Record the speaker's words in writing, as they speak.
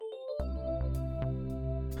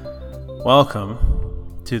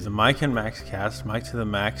Welcome to the Mike and Max cast, Mike to the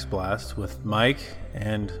Max blast with Mike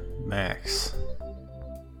and Max.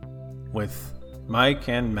 With Mike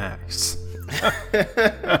and Max.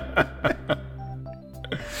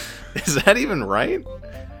 Is that even right?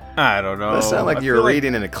 I don't know. That sounded like you were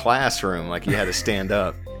reading in a classroom, like you had to stand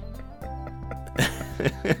up. I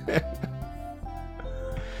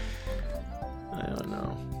don't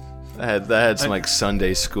know. That had some like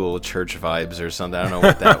Sunday school church vibes or something. I don't know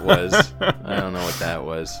what that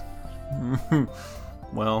was.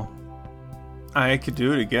 Well, I could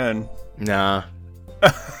do it again. Nah,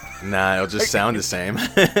 it'll just sound the same.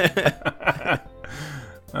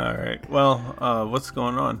 All right. Well, what's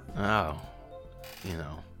going on? Oh,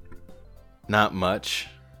 not much.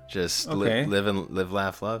 Just live,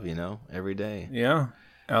 laugh, love. Every day. Yeah.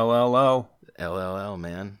 LLL,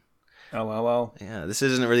 man. LLL. Yeah, this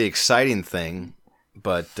isn't a really exciting thing,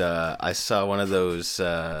 but I saw one of those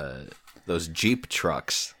Jeep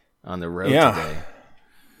trucks on the road today.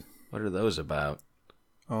 What are those about?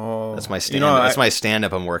 Oh, that's my stand. That's my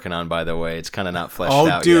stand-up I'm working on, by the way. It's kind of not fleshed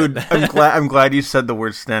out dude, yet. I'm glad you said the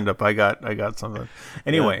word stand-up. I got something.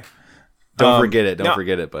 Anyway, yeah. Don't forget it.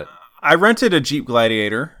 But I rented a Jeep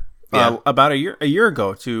Gladiator about a year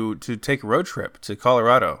ago to take a road trip to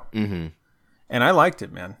Colorado, and I liked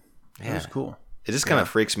it, man. It was cool. It just kind of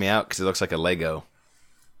freaks me out because it looks like a Lego.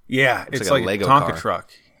 Yeah, it's like a Lego Tonka car.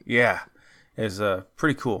 Truck. Yeah, it's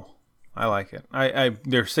pretty cool. I like it.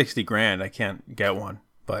 They're $60,000. I can't get one,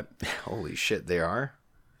 but holy shit, they are.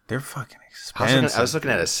 They're fucking expensive. I was looking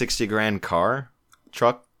at a $60,000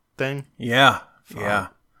 truck thing. Yeah, yeah.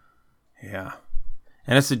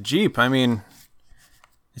 And it's a Jeep. I mean,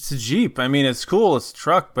 it's a Jeep. I mean, it's cool. It's a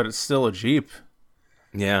truck, but it's still a Jeep.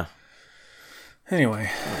 Yeah. Anyway.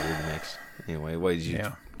 What did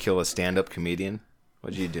you kill a stand-up comedian?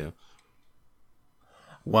 What did you do?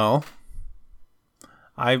 Well,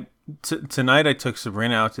 tonight I took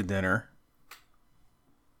Sabrina out to dinner,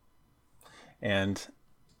 and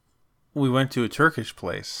we went to a Turkish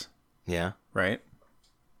place. Yeah. Right?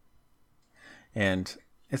 And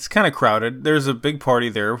it's kind of crowded. There's a big party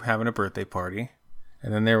there, having a birthday party,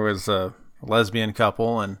 and then there was a lesbian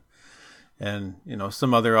couple and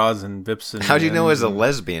some other odds and bips. How do you know it was a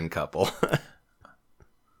lesbian couple?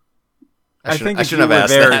 I shouldn't have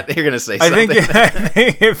asked that. You're gonna say something. I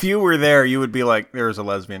think if you were there, you would be like, there was a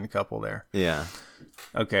lesbian couple there. Yeah.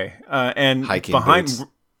 Okay. And hiking behind,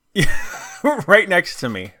 right next to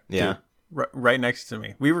me. Yeah. Right next to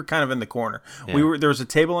me. We were kind of in the corner. Yeah. There was a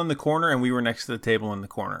table in the corner, and we were next to the table in the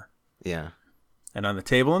corner. Yeah. And on the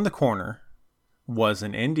table in the corner was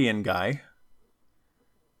an Indian guy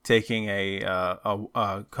taking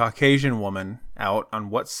a Caucasian woman out on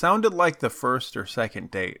what sounded like the first or second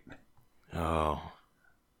date. Oh.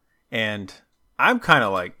 And I'm kind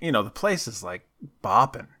of like, the place is like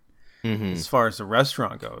bopping as far as the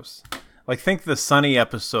restaurant goes. Like, think the Sunny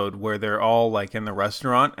episode where they're all like in the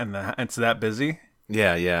restaurant and it's that busy.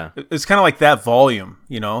 Yeah. It's kind of like that volume,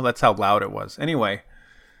 that's how loud it was. Anyway,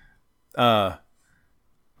 I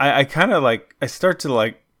kind of like,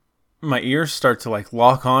 my ears start to like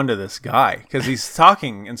lock onto this guy because he's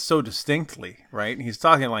talking and so distinctly, right? He's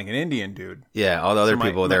talking like an Indian dude. Yeah, all the other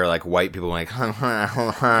people there are like white people, like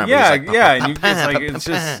yeah, and you just like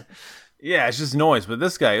it's just noise. But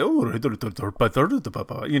this guy, like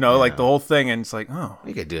the whole thing, and it's like, oh,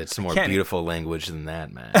 you could do it some more beautiful language than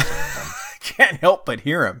that, man. Can't help but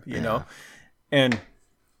hear him, know, and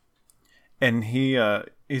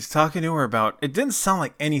he's talking to her about. It didn't sound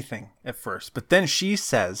like anything at first, but then she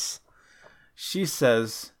says,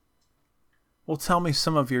 well, tell me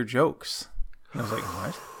some of your jokes. And I was like,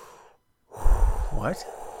 what?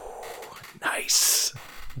 Nice.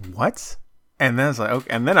 What? And then I was like, okay.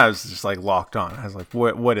 And then I was just like locked on. I was like,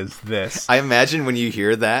 what is this? I imagine when you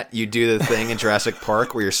hear that, you do the thing in Jurassic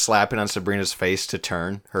Park where you're slapping on Sabrina's face to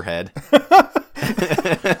turn her head.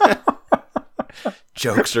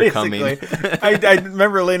 Jokes are coming. I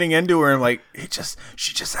remember leaning into her and like,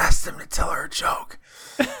 she just asked him to tell her a joke.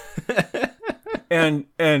 and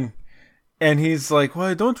he's like, well,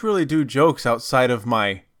 I don't really do jokes outside of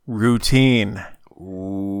my routine.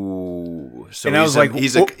 Ooh. So and I was like,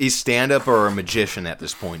 he's stand-up or a magician at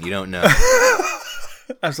this point. You don't know.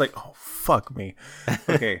 I was like, oh, fuck me.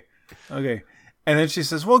 Okay. And then she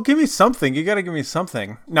says, well, give me something. You got to give me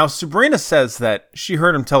something. Now, Sabrina says that she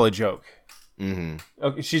heard him tell a joke. Mm-hmm.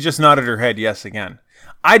 Okay, she just nodded her head yes again.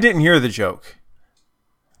 I didn't hear the joke.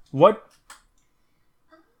 What?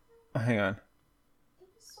 Hang on. It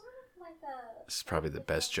was sort of like a... This is probably the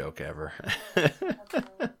best joke ever.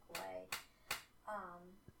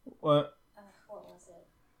 What? What was it?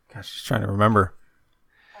 Gosh, she's trying to remember.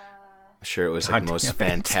 I'm sure it was God like the most damn it.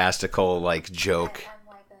 fantastical like joke. I'm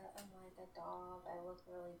like a dog. I look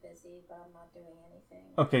really busy, but I'm not doing anything.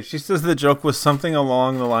 Okay, she says the joke was something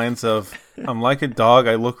along the lines of, I'm like a dog,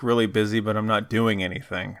 I look really busy, but I'm not doing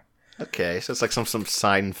anything. Okay, so it's like some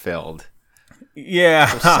Seinfeld. Yeah.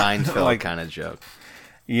 Seinfeld Like, kind of joke.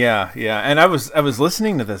 yeah. And I was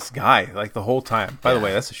listening to this guy like the whole time. By the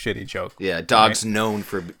way, that's a shitty joke. Yeah, dogs known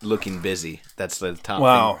for looking busy. That's the top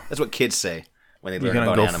Wow. thing. That's what kids say when they You're learn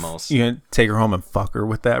gonna about go animals. You gonna take her home and fuck her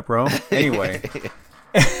with that, bro? Anyway.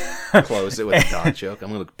 Close it with a dog joke. I'm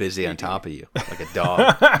gonna look busy on top of you, like a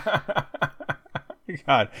dog.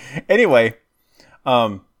 God. Anyway,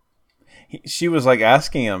 she was like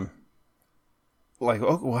asking him, like,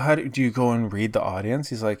 "Oh, well, how do you go and read the audience?"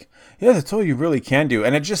 He's like, "Yeah, that's all you really can do,"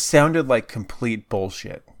 and it just sounded like complete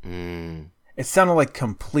bullshit. It sounded like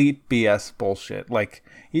complete BS bullshit. Like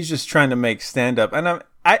he's just trying to make stand up, and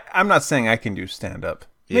I'm not saying I can do stand up.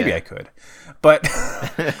 Maybe Yeah. I could, but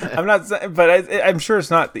I'm not. But I'm sure it's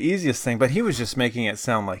not the easiest thing. But he was just making it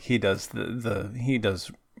sound like he does he does,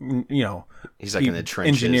 you know, He's like in the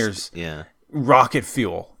trenches. engineers Yeah. rocket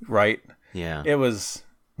fuel, right? Yeah. It was,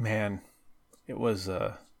 man, it was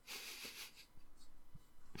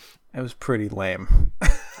pretty lame.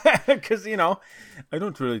 Because, you know, I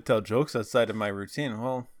don't really tell jokes outside of my routine.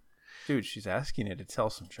 Well, dude, she's asking you to tell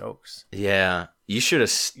some jokes. Yeah. You should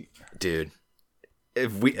have, dude.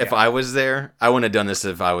 If I was there, I wouldn't have done this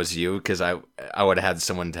if I was you, because I would have had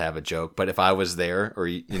someone to have a joke. But if I was there, or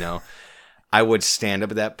you know, I would stand up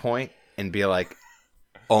at that point and be like,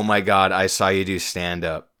 "Oh my God, I saw you do stand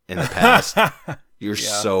up in the past. You're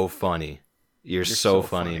so funny. You're so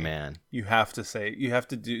funny, man." You have to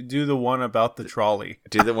do the one about the trolley.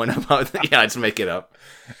 Do the one about yeah, just make it up.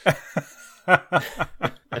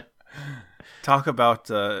 Talk about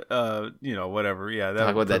you know, whatever. Yeah,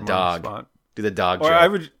 Talk about that dog. Do the dog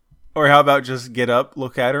joke. Or how about just get up,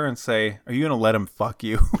 look at her, and say, "Are you gonna let him fuck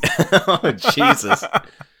you?" Oh, Jesus.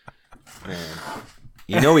 Man.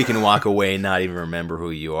 You know we can walk away and not even remember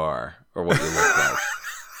who you are or what you look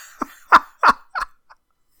like.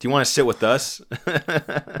 Do you want to sit with us?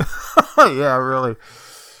 Yeah, really.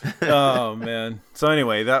 Oh man. So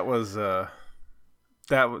anyway, that was that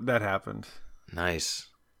happened. Nice.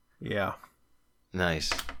 Yeah. Nice.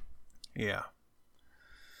 Yeah.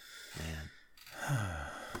 Man.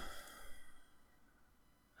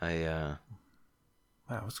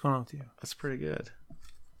 Wow, what's going on with you? That's pretty good.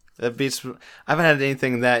 That beats. I haven't had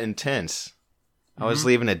anything that intense. I was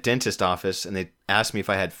leaving a dentist office and they asked me if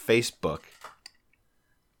I had Facebook.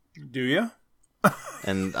 Do you?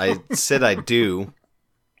 And I said I do.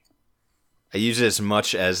 I use it as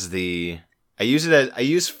much as I use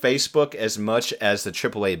Facebook as much as the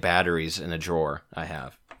AAA batteries in a drawer I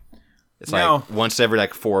have. It's like once every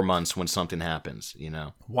like 4 months when something happens, you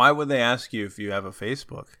know. Why would they ask you if you have a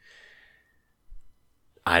Facebook?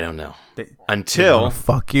 I don't know. They Until wanna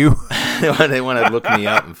fuck you. they want to look me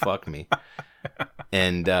up and fuck me.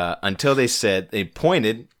 And until they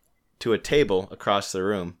pointed to a table across the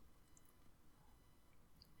room.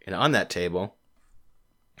 And on that table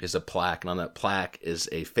is a plaque. And on that plaque is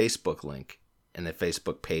a Facebook link and a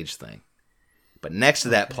Facebook page thing. But next to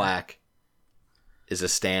that plaque is a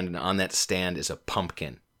stand. And on that stand is a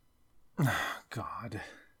pumpkin. God.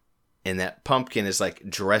 And that pumpkin is like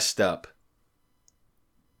dressed up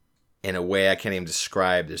in a way I can't even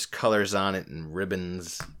describe. There's colors on it and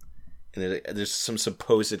ribbons. And there's some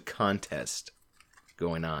supposed contest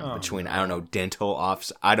going on between, I don't know, dental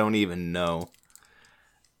office. I don't even know.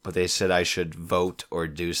 But they said I should vote or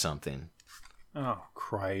do something. Oh,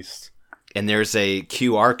 Christ. And there's a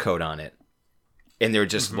QR code on it. And they're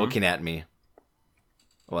just looking at me.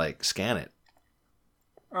 Like, scan it.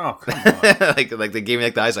 Oh, come on. like they gave me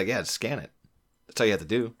like the eyes like, yeah, scan it. That's all you have to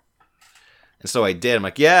do. And so I did. I'm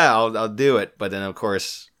like, yeah, I'll do it. But then, of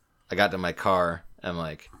course, I got to my car. And I'm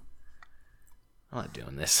like, I'm not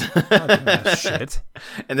doing this. I'm not doing that shit.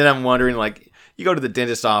 And then I'm wondering, like, you go to the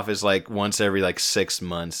dentist office like once every like 6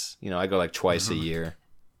 months. You know, I go like twice a year.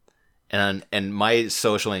 And my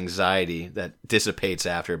social anxiety that dissipates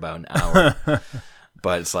after about an hour.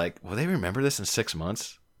 But it's like, will they remember this in 6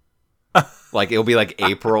 months? Like, it'll be like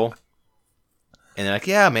April. And they're like,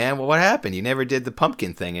 yeah, man, well, what happened? You never did the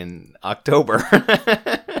pumpkin thing in October.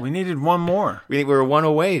 We needed one more. We were one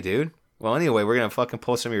away, dude. Well, anyway, we're going to fucking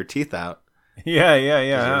pull some of your teeth out. Yeah.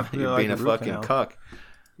 You're being a fucking cuck.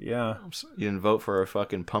 Yeah. You didn't vote for a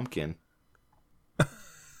fucking pumpkin.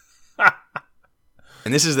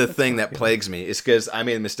 And this is the thing that plagues me. It's because I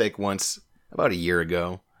made a mistake once, about a year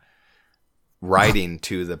ago, riding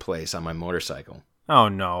to the place on my motorcycle. Oh,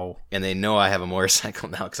 no. And they know I have a motorcycle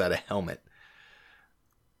now because I had a helmet.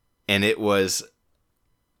 and it was.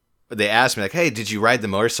 They asked me like, "Hey, did you ride the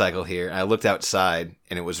motorcycle here?" And I looked outside,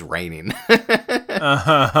 and it was raining. And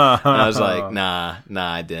I was like, "Nah,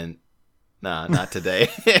 I didn't. Nah, not today."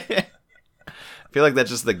 I feel like that's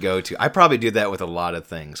just the go-to. I probably do that with a lot of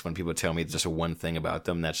things. When people tell me just one thing about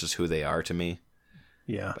them, that's just who they are to me.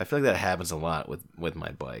 Yeah. I feel like that happens a lot with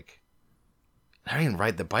my bike. I don't even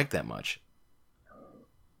ride the bike that much.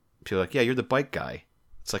 People are like, "Yeah, you're the bike guy."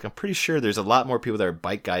 It's like, I'm pretty sure there's a lot more people that are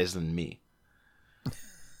bike guys than me.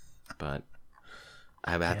 But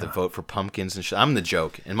I have to vote for pumpkins and shit. I'm the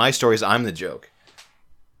joke. In my stories, I'm the joke.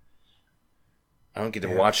 I don't get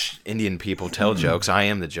to watch Indian people tell jokes. I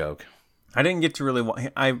am the joke. I didn't get to really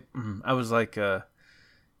I was like,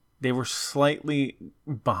 they were slightly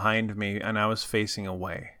behind me, and I was facing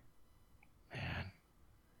away. Man.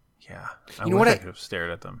 Yeah. You know what I could have stared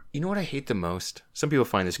at them. You know what I hate the most? Some people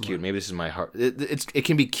find this cute. Maybe this is my heart. It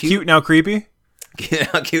can be cute. Cute now creepy?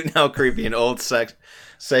 Cute now creepy. An old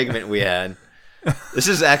segment we had. This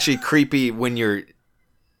is actually creepy when you're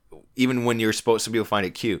supposed. Some people find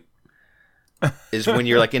it cute. Is when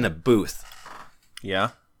you're like in a booth.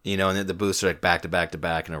 Yeah. You know, and the booths are like back to back to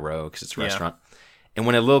back in a row because it's a restaurant. And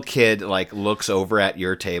when a little kid like looks over at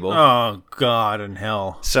your table, oh God in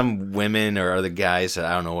hell! Some women or other guys,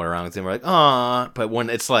 I don't know what wrong with them, are like, "Aw," but when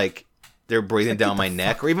it's like they're breathing down my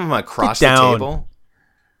neck, or even when I'm across the table,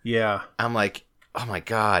 yeah, I'm like, "Oh my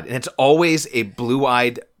God!" And it's always a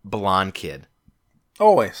blue-eyed blonde kid.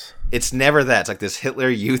 Always. It's never that. It's like this Hitler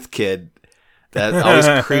Youth kid that always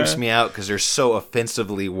creeps me out because they're so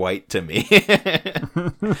offensively white to me.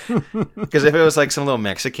 Because if it was like some little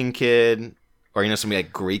Mexican kid, or some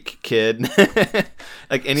like Greek kid,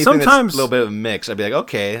 like anything Sometimes, that's a little bit of a mix, I'd be like,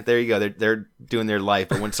 okay, there you go, they're doing their life.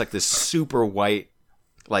 But when it's like this super white,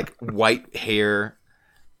 like white hair,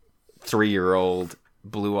 3-year-old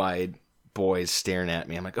blue-eyed boys staring at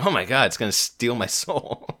me, I'm like, oh my God, it's gonna steal my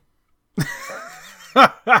soul.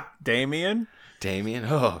 Damien,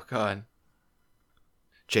 oh God.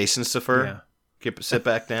 Jason Safer, sit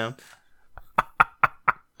back down.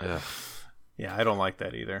 Ugh. Yeah, I don't like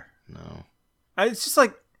that either. No. It's just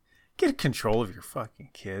like, get control of your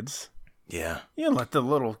fucking kids. Yeah. You gonna let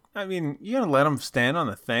you gonna let them stand on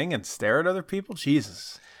the thing and stare at other people?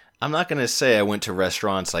 Jesus. I'm not going to say I went to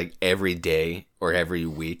restaurants like every day or every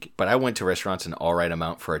week, but I went to restaurants an all right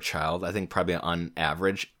amount for a child. I think probably on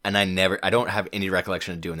average. And I don't have any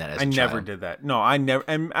recollection of doing that as a child. I never did that. No, I never.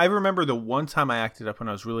 And I remember the one time I acted up when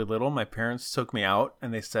I was really little, my parents took me out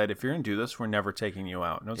and they said, if you're going to do this, we're never taking you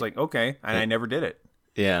out. And I was like, okay. And I never did it.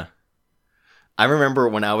 Yeah. I remember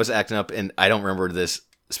when I was acting up, and I don't remember this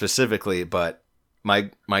specifically, but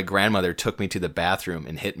my grandmother took me to the bathroom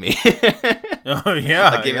and hit me. Oh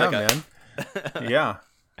yeah, man. Yeah,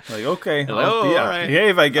 like okay, like, all right.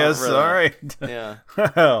 Behave, I guess. All right. Yeah.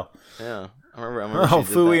 Well, yeah. I remember. Oh,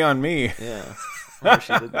 phooey on me. Yeah. I remember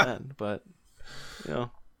she did that, but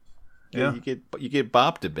you get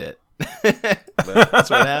bopped a bit. But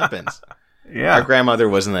that's what happens. Yeah. Our grandmother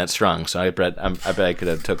wasn't that strong, so I bet I could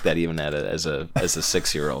have took that even as a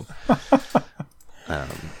 6-year-old. But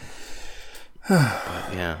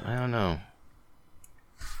yeah, I don't know.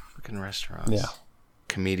 Fucking restaurants. Yeah.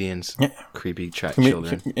 Comedians. Yeah. Creepy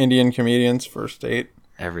children. Indian comedians, first date.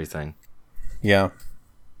 Everything. Yeah.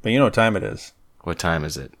 But you know what time it is. What time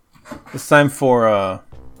is it? It's time for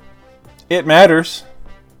It Matters.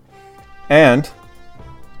 And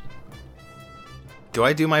do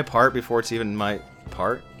I do my part before it's even my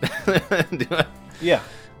part? Yeah.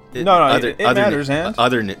 It matters and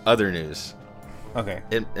other news. Okay.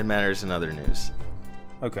 It matters in other news.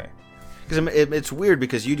 Okay. Because it's weird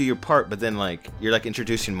because you do your part, but then like you're like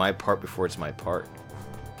introducing my part before it's my part.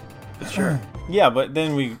 But sure. Yeah, but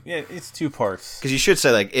then it's two parts. Because you should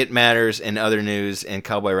say like it matters in other news and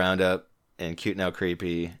Cowboy Roundup and Cute Now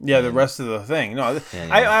Creepy. Yeah, the rest of the thing. No,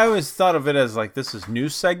 I always thought of it as like this is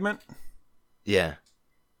news segment. Yeah.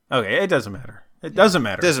 Okay, it doesn't matter. It doesn't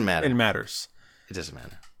matter. It doesn't matter. It matters. It doesn't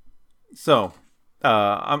matter. So,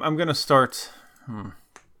 I'm gonna start.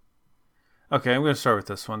 Okay, I'm gonna start with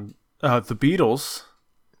this one. The Beatles.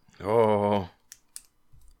 Oh.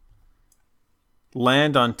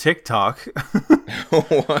 Land on TikTok.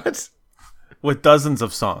 What? With dozens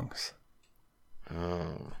of songs.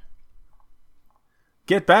 Oh.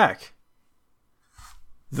 Get back.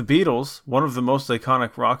 The Beatles, one of the most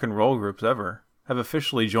iconic rock and roll groups ever, have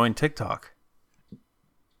officially joined TikTok.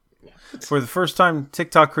 For the first time,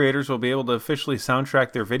 TikTok creators will be able to officially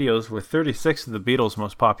soundtrack their videos with 36 of the Beatles'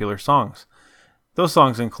 most popular songs. Those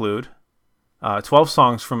songs include 12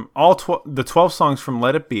 songs from the 12 songs from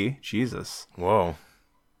Let It Be. Jesus. Whoa.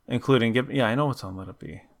 Including I know what's on Let It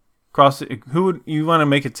Be. Who would you want to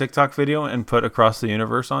make a TikTok video and put Across the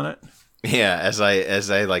Universe on it? Yeah, as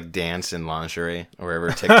I like dance in lingerie or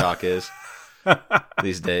wherever TikTok is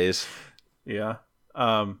these days. Yeah.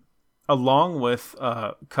 Along with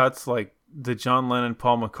cuts like the John Lennon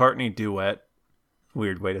Paul McCartney duet.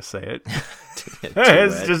 Weird way to say it.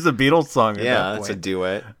 It's just a Beatles song. Yeah, it's a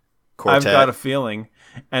duet. Quartet. I've Got a Feeling,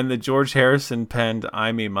 and the George Harrison penned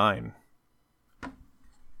 "I Me Mine."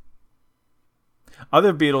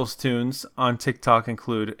 Other Beatles tunes on TikTok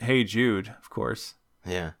include "Hey Jude," of course.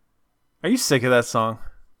 Yeah. Are you sick of that song?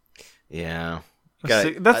 Yeah.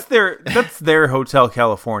 That's their Hotel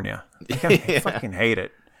California. I fucking hate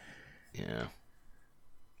it. Yeah.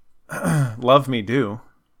 Love Me Do.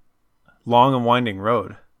 Long and Winding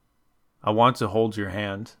Road. I Want to Hold Your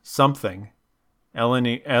Hand. Something.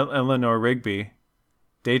 Eleanor Rigby.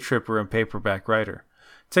 Day Tripper and Paperback Writer.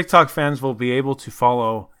 TikTok fans will be able to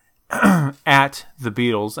follow at The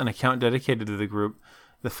Beatles, an account dedicated to the group.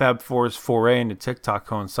 The Fab Four's foray into TikTok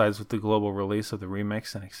coincides with the global release of the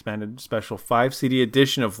remix and expanded special 5 CD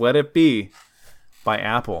edition of Let It Be by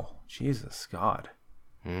Apple. Jesus God.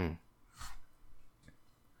 In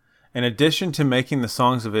addition to making the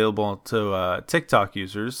songs available to TikTok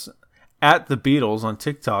users, at The Beatles on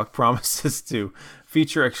TikTok promises to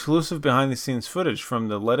feature exclusive behind-the-scenes footage from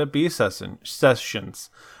the Let It Be sessions,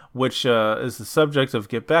 which is the subject of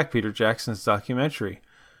Get Back, Peter Jackson's documentary,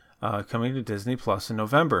 coming to Disney Plus in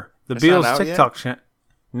November. The Beatles TikTok channel.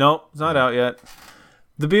 No, it's not out yet.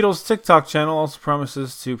 The Beatles TikTok channel also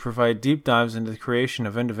promises to provide deep dives into the creation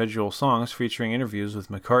of individual songs, featuring interviews with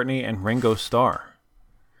McCartney and Ringo Starr.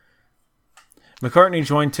 McCartney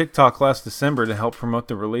joined TikTok last December to help promote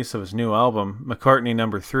the release of his new album, McCartney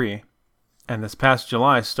No. 3, and this past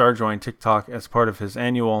July, Starr joined TikTok as part of his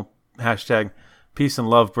annual #Peace and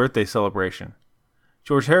Love birthday celebration.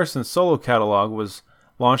 George Harrison's solo catalog was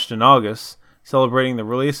launched in August, celebrating the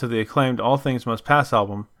release of the acclaimed All Things Must Pass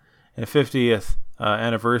album and 50th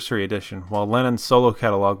anniversary edition, while Lennon's solo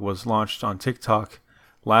catalog was launched on TikTok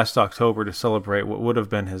last October to celebrate what would have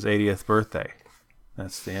been his 80th birthday.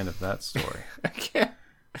 That's the end of that story. I can't.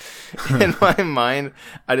 In my mind,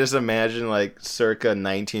 I just imagine like circa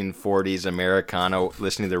 1940s Americana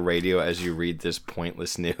listening to the radio as you read this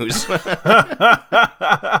pointless news. Oh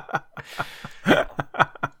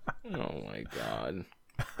my God.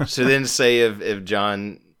 So then say if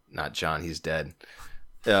John, not John, he's dead.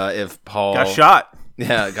 If Paul got shot.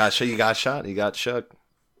 Yeah, he got shot. He got shook.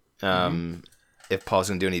 If Paul's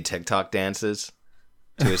gonna do any TikTok dances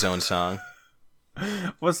to his own song.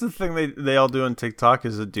 What's the thing they all do on TikTok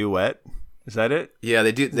is a duet? Is that it? Yeah,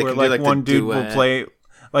 they do. They where can do like one dude duet. will play,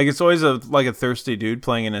 like it's always a thirsty dude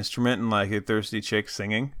playing an instrument and like a thirsty chick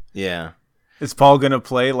singing. Yeah. Is Paul gonna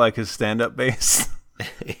play like his stand-up bass?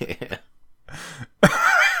 Yeah.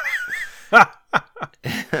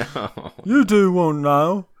 You do one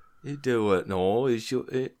now. You do it. No,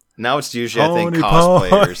 now it's usually I think Paul.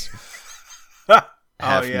 cosplayers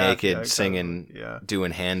half yeah, naked singing,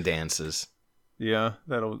 doing hand dances. Yeah,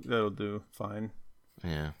 that'll do fine.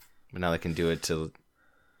 Yeah, but now they can do it to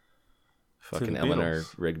fucking Eleanor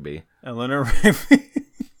Rigby. Eleanor Rigby.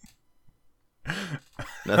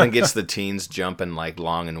 Nothing gets the teens jumping like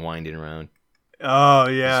long and winding around. Oh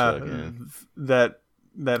yeah,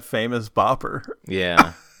 that famous bopper.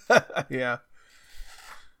 Yeah. Yeah.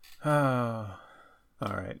 All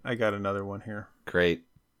right, I got another one here. Great.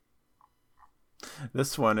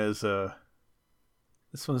 This one's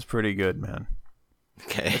pretty good, man.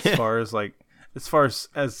 Okay. as far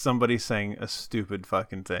as somebody saying a stupid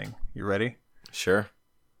fucking thing. You ready? Sure.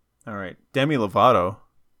 All right. Demi Lovato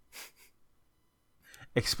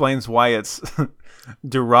explains why it's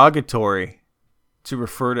derogatory to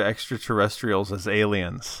refer to extraterrestrials as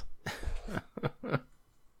aliens.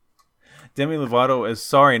 Demi Lovato is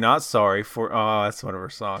sorry, not sorry for... Oh, that's one of her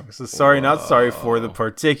songs. Is sorry, not sorry for the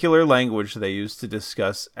particular language they use to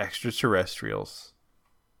discuss extraterrestrials.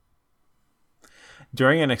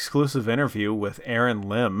 During an exclusive interview with Aaron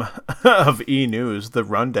Lim of E! News, The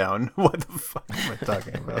Rundown... What the fuck am I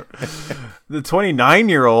talking about? The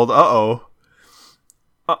 29-year-old... the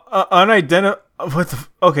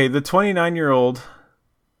 29-year-old...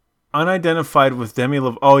 unidentified with Demi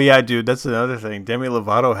Lovato. Oh yeah, dude, that's another thing. Demi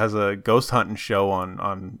Lovato has a ghost hunting show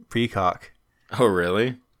on Peacock. Oh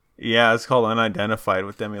really? Yeah, it's called Unidentified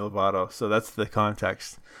with Demi Lovato. So that's the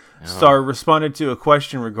context. Oh. Starr responded to a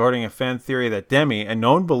question regarding a fan theory that Demi, a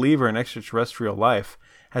known believer in extraterrestrial life,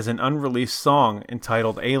 has an unreleased song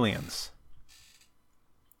entitled Aliens.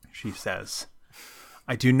 She says,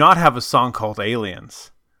 "I do not have a song called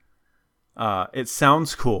Aliens. It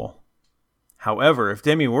sounds cool. However, if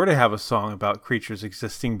Demi were to have a song about creatures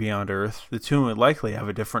existing beyond Earth, the tune would likely have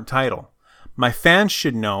a different title. My fans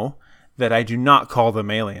should know that I do not call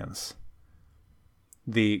them aliens.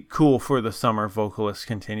 The cool for the summer vocalist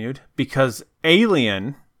continued, because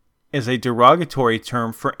alien is a derogatory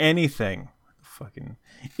term for anything. Fucking,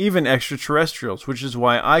 even extraterrestrials, which is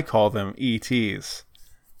why I call them ETs.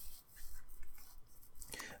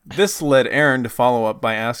 This led Aaron to follow up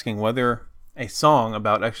by asking whether a song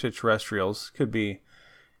about extraterrestrials could be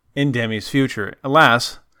in Demi's future.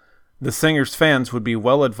 Alas, the singer's fans would be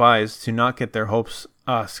well advised to not get their hopes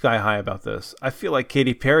sky high about this. I feel like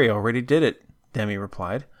Katy Perry already did it, Demi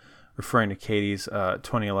replied, referring to Katy's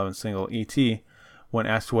 2011 single E.T. When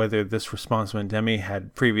asked whether this response meant Demi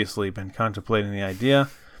had previously been contemplating the idea.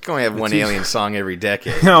 You can only have one alien song every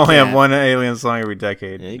decade. You only have one alien song every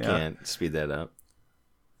decade. Yeah, you can't speed that up.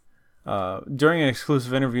 During an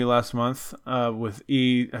exclusive interview last month with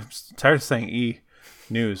I'm tired of saying E!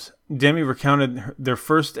 News, Demi recounted their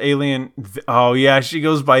first alien... Oh, yeah, she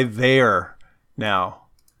goes by there now.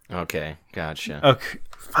 Okay, gotcha. Okay,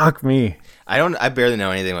 fuck me. I barely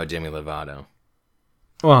know anything about Demi Lovato.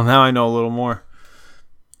 Well, now I know a little more.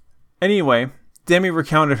 Anyway, Demi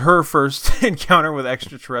recounted her first encounter with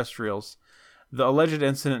extraterrestrials. The alleged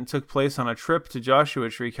incident took place on a trip to Joshua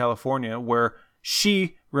Tree, California, where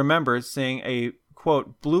she remembers seeing a,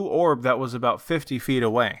 quote, blue orb that was about 50 feet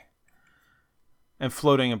away and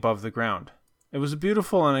floating above the ground. It was a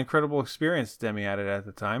beautiful and incredible experience, Demi added at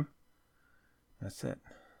the time. That's it.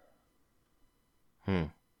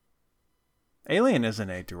 Alien isn't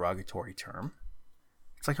a derogatory term.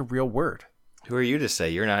 It's like a real word. Who are you to say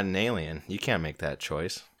you're not an alien? You can't make that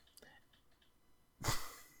choice.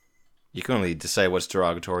 You can only decide what's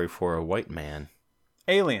derogatory for a white man.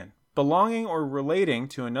 Alien. Belonging or relating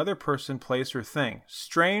to another person, place, or thing.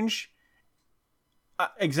 Strange.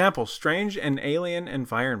 Example. Strange and alien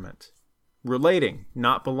environment. Relating.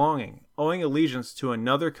 Not belonging. Owing allegiance to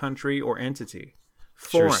another country or entity.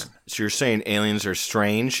 Foreign. So you're saying aliens are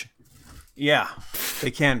strange? Yeah.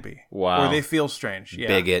 They can be. Wow. Or they feel strange. Yeah.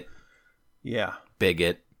 Bigot. Yeah.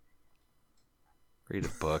 Bigot. Read a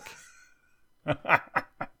book.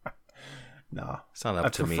 No. It's not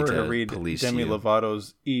up to me to read police Demi you.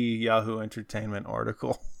 Lovato's Yahoo Entertainment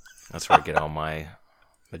article. That's where I get all my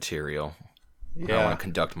material. Yeah. I want to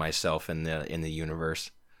conduct myself in the universe.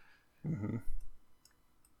 Mm-hmm.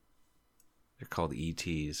 They're called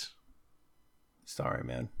ETs. Sorry,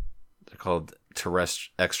 man. They're called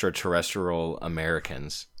extraterrestrial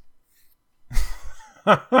Americans.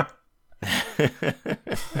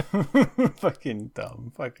 Fucking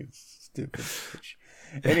dumb. Fucking stupid bitch.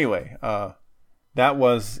 Anyway, that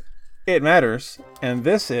was It Matters, and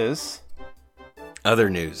this is... Other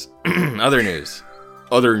news. Other news.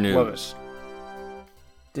 Other news. Love it.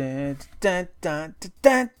 Dun, dun, dun,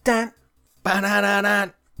 dun, dun,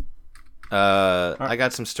 dun. I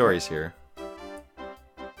got some stories here.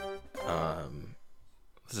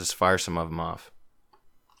 Let's just fire some of them off.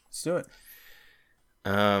 Let's do it.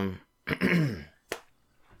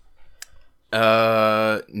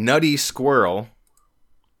 Nutty squirrel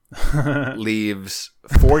leaves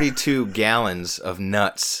 42 gallons of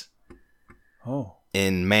nuts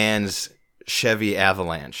in man's Chevy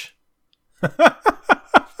Avalanche.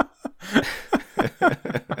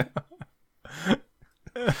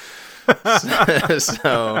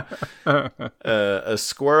 So, a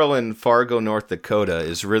squirrel in Fargo, North Dakota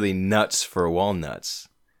is really nuts for walnuts,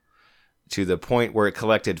 to the point where it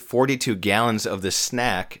collected 42 gallons of the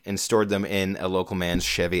snack and stored them in a local man's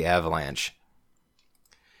Chevy Avalanche.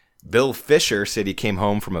 Bill Fisher said he came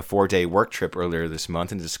home from a 4-day work trip earlier this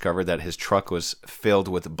month and discovered that his truck was filled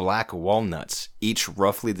with black walnuts, each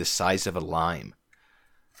roughly the size of a lime.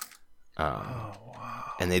 Wow.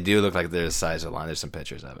 And they do look like they're the size of a lime. There's some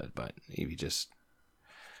pictures of it, but if you just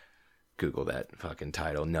Google that fucking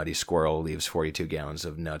title, Nutty Squirrel leaves 42 gallons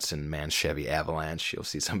of nuts in man's Chevy Avalanche, you'll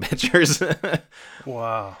see some pictures.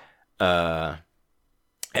 Wow.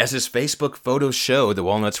 As his Facebook photos show, the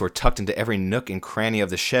walnuts were tucked into every nook and cranny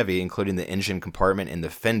of the Chevy, including the engine compartment and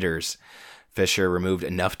the fenders. Fisher removed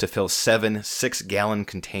enough to fill 7 6-gallon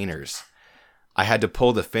containers. I had to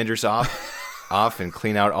pull the fenders off and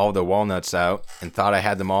clean out all the walnuts out, and thought I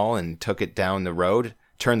had them all, and took it down the road,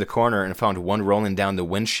 turned the corner, and found one rolling down the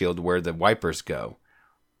windshield where the wipers go.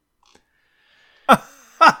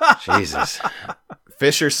 Jesus.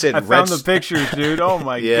 Fisher said... I found the pictures, dude. Oh,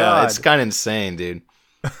 my God. Yeah, it's kind of insane, dude.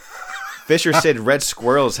 Fisher said red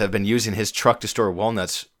squirrels have been using his truck to store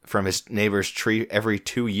walnuts from his neighbor's tree every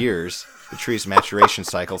 2 years, the tree's maturation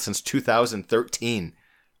cycle, since 2013.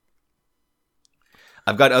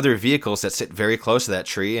 I've got other vehicles that sit very close to that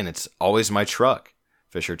tree, and it's always my truck,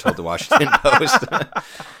 Fisher told the Washington Post.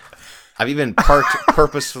 I've even parked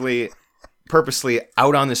purposely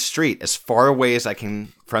out on the street as far away as I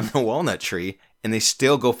can from the walnut tree, and they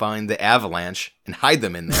still go find the avalanche and hide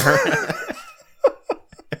them in there.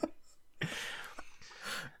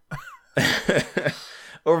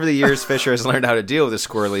 Over the years, Fisher has learned how to deal with his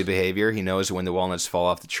squirrely behavior. He knows when the walnuts fall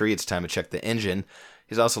off the tree, it's time to check the engine.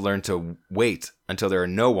 He's also learned to wait until there are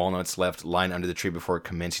no walnuts left lying under the tree before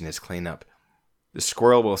commencing his cleanup. The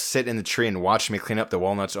squirrel will sit in the tree and watch me clean up the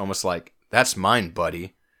walnuts almost like, "That's mine,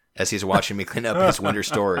 buddy," as he's watching me clean up his winter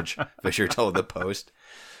storage, Fisher told the Post.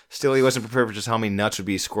 Still, he wasn't prepared for just how many nuts would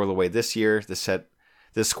be squirreled away this year. This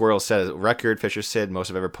squirrel set a record, Fisher said.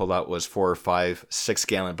 Most I've ever pulled out was 4 or 5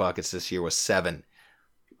 6-gallon buckets. This year was 7.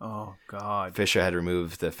 Oh, God. Fisher had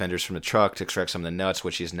removed the fenders from the truck to extract some of the nuts,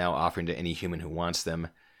 which he's now offering to any human who wants them.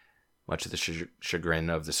 Much to the chagrin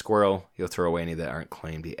of the squirrel, he'll throw away any that aren't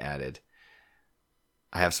claimed, he added.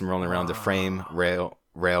 I have some rolling around the frame,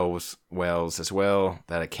 rails as well,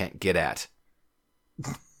 that I can't get at.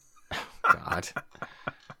 Oh, God.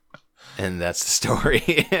 And that's the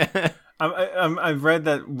story. I've read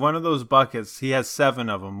that one of those buckets, he has 7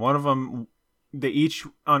 of them. One of them, they each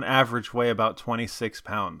on average weigh about 26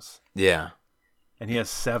 pounds. Yeah. And he has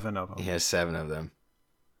 7 of them. He has 7 of them.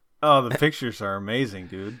 Oh, the pictures are amazing,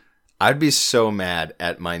 dude. I'd be so mad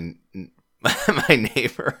at my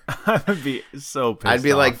neighbor. I would be so pissed I'd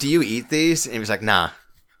be off. like, "Do you eat these?" And he was like, "Nah."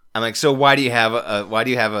 I'm like, "So why do you have a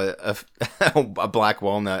black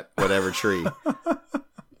walnut whatever tree?"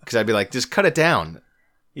 Because I'd be like, "Just cut it down."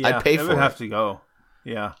 Yeah, I'd pay for it. It would have to go.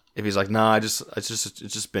 Yeah. If he's like, "Nah, it's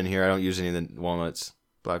just been here. I don't use any of the walnuts,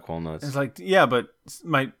 black walnuts." It's like, yeah, but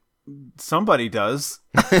somebody does.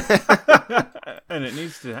 And it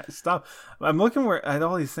needs to stop. I'm looking at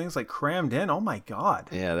all these things like crammed in. Oh my God.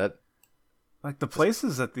 Yeah, that. Like the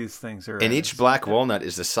places that these things are. And each black walnut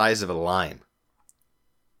is the size of a lime.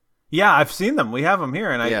 Yeah, I've seen them. We have them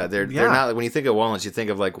here, and they're not. When you think of walnuts, you think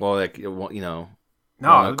of like, well, like, you know, no,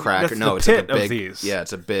 walnut cracker. that's No, the it's pit like a big. of these. Yeah,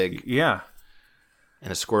 it's a big. Yeah.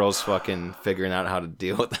 And a squirrel's fucking figuring out how to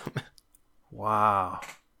deal with them. Wow.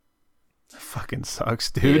 That fucking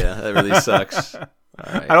sucks, dude. Yeah, that really sucks. All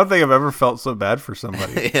right. I don't think I've ever felt so bad for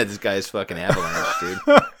somebody. Yeah, this guy's fucking avalanche, dude.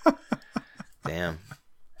 Damn.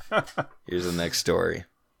 Here's the next story.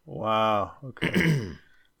 Wow. Okay.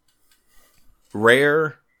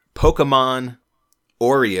 Rare Pokemon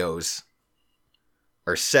Oreos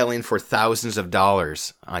are selling for thousands of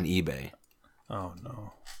dollars on eBay. Oh,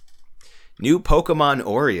 no. New Pokemon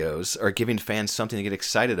Oreos are giving fans something to get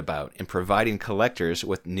excited about and providing collectors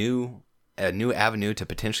with a new avenue to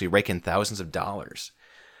potentially rake in thousands of dollars.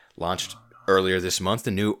 Launched earlier this month,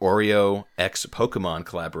 the new Oreo X Pokemon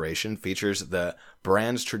collaboration features the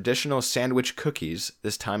brand's traditional sandwich cookies,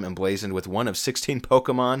 this time emblazoned with one of 16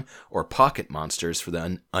 Pokemon or pocket monsters for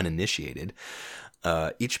the uninitiated.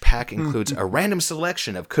 Each pack includes a random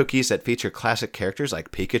selection of cookies that feature classic characters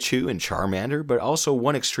like Pikachu and Charmander, but also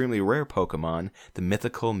one extremely rare Pokemon, the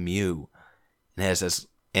mythical Mew.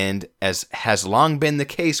 And as has long been the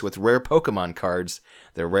case with rare Pokemon cards,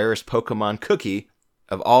 the rarest Pokemon cookie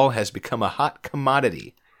of all has become a hot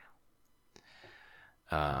commodity.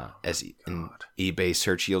 As eBay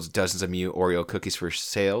search yields dozens of Mew Oreo cookies for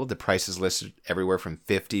sale, the price is listed everywhere from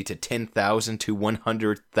 $50 to $10,000 to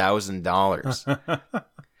 $100,000.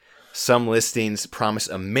 Some listings promise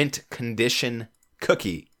a mint condition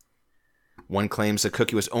cookie. One claims the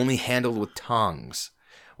cookie was only handled with tongs,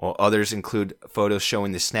 while others include photos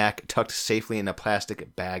showing the snack tucked safely in a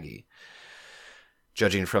plastic baggie.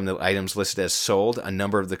 Judging from the items listed as sold, a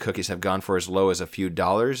number of the cookies have gone for as low as a few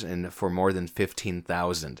dollars and for more than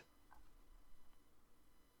 $15,000.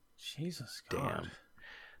 Jesus God. Damn.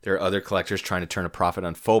 There are other collectors trying to turn a profit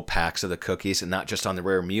on full packs of the cookies and not just on the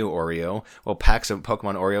rare Mew Oreo. While packs of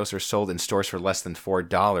Pokemon Oreos are sold in stores for less than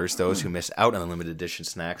 $4, those who miss out on the limited edition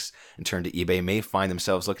snacks and turn to eBay may find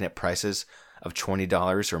themselves looking at prices of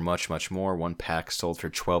 $20 or much, much more. One pack sold for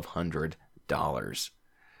 $1,200.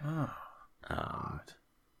 Oh. God.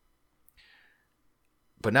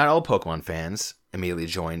 But not all Pokemon fans immediately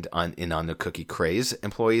joined in on the cookie craze.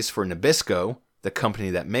 Employees for Nabisco, the company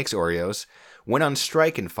that makes Oreos, went on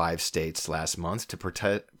strike in 5 states last month to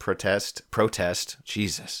protest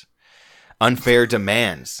unfair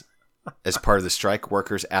demands. As part of the strike,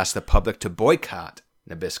 workers asked the public to boycott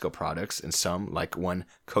Nabisco products, and some, like one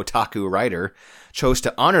Kotaku writer, chose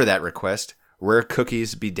to honor that request. Rare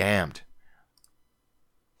cookies be damned.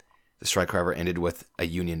 The strike, however, ended with a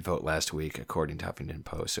union vote last week, according to Huffington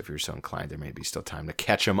Post. So if you're so inclined, there may be still time to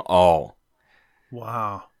catch them all.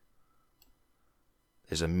 Wow.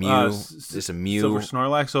 There's a Mew. Silver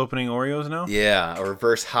Snorlax opening Oreos now? Yeah, a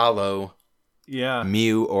reverse hollow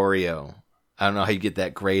Mew Oreo. I don't know how you get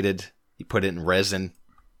that graded. You put it in resin.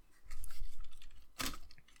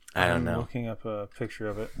 I don't know. I'm looking up a picture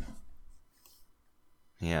of it.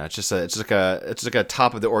 Yeah, it's like a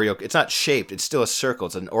top of the Oreo. It's not shaped. It's still a circle.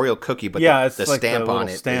 It's an Oreo cookie, but it's the like stamp the on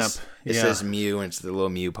it says Mew, and it's the little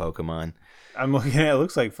Mew Pokemon. I'm looking at it. It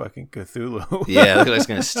looks like fucking Cthulhu. Yeah, it looks like it's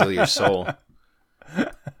gonna steal your soul.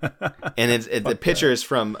 And the picture is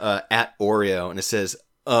from at Oreo, and it says,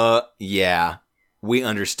 yeah, we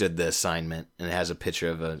understood the assignment, and it has a picture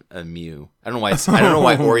of a Mew. I don't know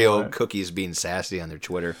why Oreo cookies being sassy on their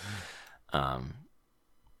Twitter.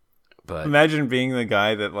 But imagine being the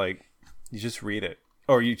guy that like you just read it,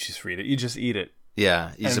 or you just eat it.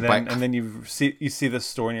 Yeah, and then you see the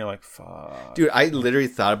store and you're like, fuck. Dude, I literally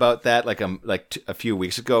thought about that like a few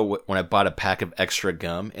weeks ago when I bought a pack of extra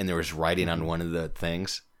gum and there was writing on one of the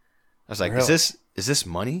things. I was like, really? Is this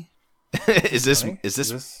money? is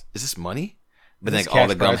this money? But then all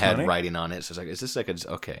the gum had writing on it, so I was like, is this like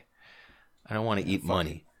okay? I don't want to eat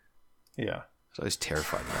money. Yeah. So I was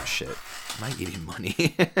terrified of that shit. Am I eating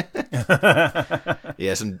money?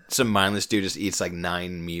 Yeah, some mindless dude just eats like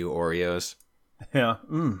 9 Mew Oreos. Yeah.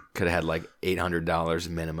 Could have had like $800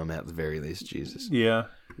 minimum at the very least. Jesus. Yeah.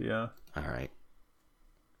 All right.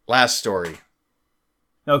 Last story.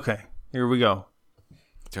 Okay, here we go.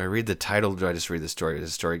 Do I read the title or do I just read the story? Does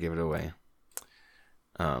the story give it away?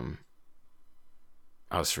 I'll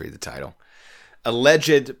just read the title.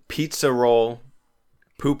 Alleged pizza roll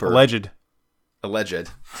pooper.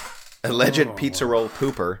 Alleged pizza roll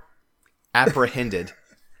pooper apprehended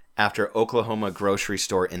after Oklahoma grocery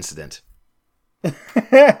store incident.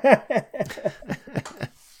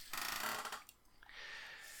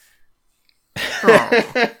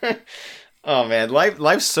 Oh man,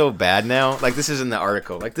 life's so bad now. Like, this is in the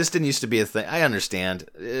article. Like, this didn't used to be a thing. I understand.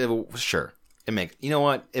 Sure, it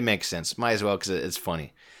makes sense. Might as well, because it's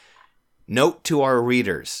funny. Note to our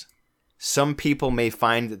readers: some people may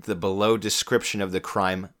find the below description of the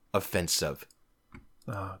crime offensive.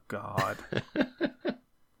 Oh God.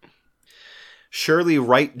 Shirley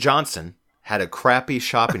Wright Johnson had a crappy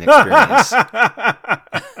shopping experience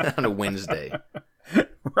on a Wednesday.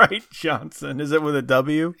 Wright Johnson. Is it with a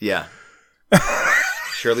W? Yeah.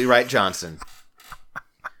 Shirley Wright Johnson.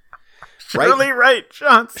 Shirley Wright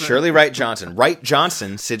Johnson. Wright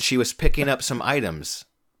Johnson said she was picking up some items.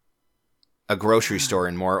 A grocery store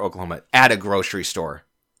in Moore, Oklahoma. At a grocery store.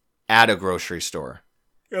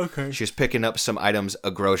 Okay. She was picking up some items,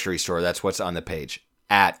 a grocery store. That's what's on the page.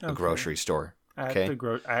 At a grocery store. Okay.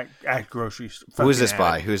 At grocery store. Who is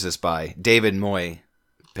this by? David Moy.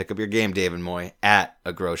 Pick up your game, David Moy. At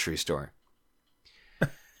a grocery store.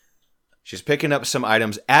 She's picking up some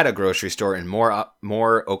items at a grocery store in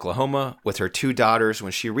Moore, Oklahoma, with her 2 daughters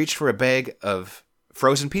when she reached for a bag of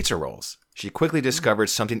frozen pizza rolls. She quickly discovered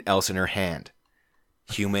something else in her hand.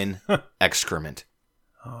 Human excrement.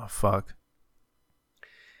 Oh, fuck.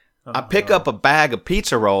 I pick up a bag of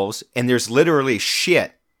pizza rolls, and there's literally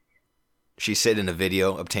shit. She said in a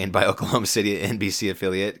video obtained by Oklahoma City NBC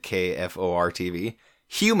affiliate KFOR TV.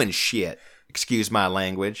 Human shit. Excuse my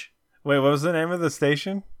language. Wait, what was the name of the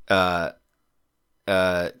station?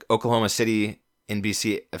 Oklahoma City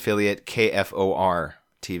NBC affiliate KFOR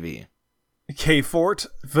TV. K-Fort.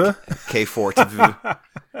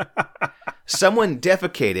 Someone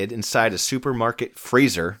defecated inside a supermarket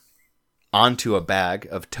freezer onto a bag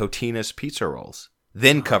of Totino's pizza rolls,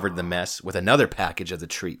 then covered the mess with another package of the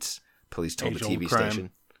treats. Police told the TV station.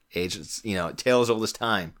 Agents, tales all this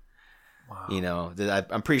time. Wow.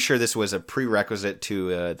 I'm pretty sure this was a prerequisite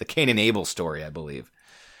to the Cain and Abel story, I believe.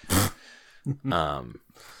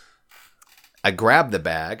 I grabbed the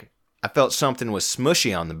bag. I felt something was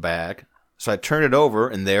smushy on the bag, so I turned it over,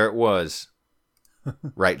 and there it was.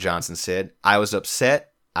 Wright Johnson said, I was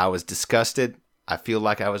upset. I was disgusted. I feel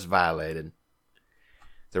like I was violated.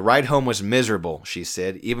 The ride home was miserable, she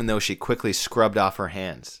said, even though she quickly scrubbed off her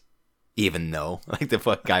hands. Even though, like the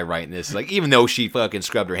fuck guy writing this, like, even though she fucking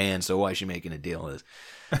scrubbed her hands, so why is she making a deal of this?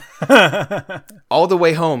 All the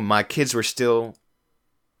way home, my kids were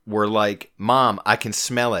like, Mom, I can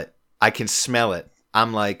smell it.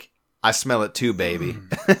 I'm like, I smell it too, baby.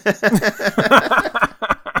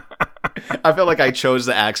 I felt like I chose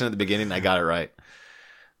the accent at the beginning and I got it right.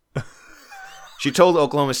 She told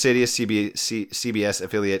Oklahoma City CBS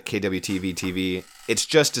affiliate KWTV TV, it's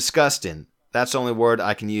just disgusting. That's the only word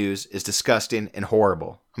I can use is disgusting and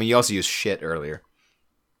horrible. I mean, you also used shit earlier.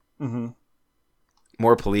 Mm-hmm.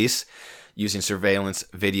 More police using surveillance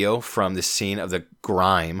video from the scene of the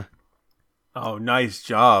grime. Oh, nice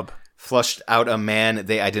job. flushed out a man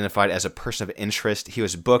they identified as a person of interest. He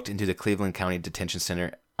was booked into the Cleveland County Detention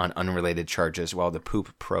Center on unrelated charges while the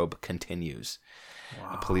poop probe continues.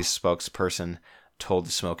 Wow. A police spokesperson told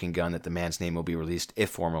the Smoking Gun that the man's name will be released if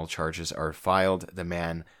formal charges are filed. The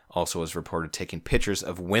man also was reported taking pictures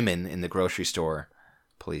of women in the grocery store,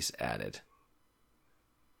 police added.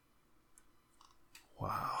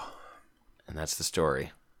 Wow. And that's the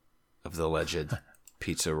story of the alleged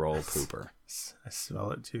pizza roll pooper. I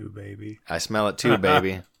smell it too, baby. I smell it too,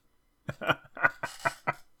 baby.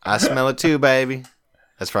 I smell it too, baby.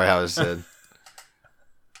 That's probably how it said.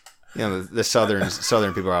 You know, the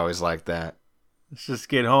southern people are always like that. Let's just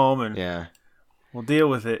get home and we'll deal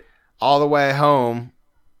with it. All the way home,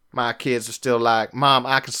 my kids are still like, Mom,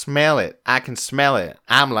 I can smell it. I can smell it.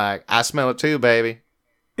 I'm like, I smell it too, baby.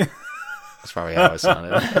 That's probably how it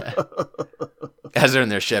sounded. As they're in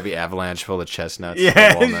their Chevy Avalanche full of chestnuts.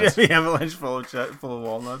 Yeah, Chevy Avalanche full of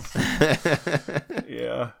walnuts.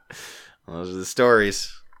 Yeah. Those are the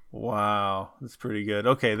stories. Wow, that's pretty good.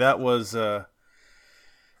 Okay, that was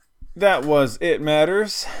It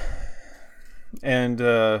Matters. And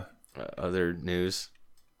other news.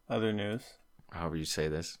 Other news. However you say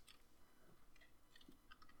this.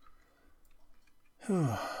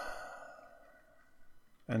 And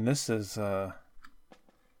this is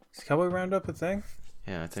Cowboy Roundup a thing?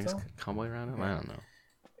 Yeah, I think it's Cowboy Roundup. Yeah. I don't know.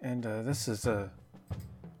 And this is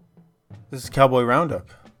Cowboy Roundup.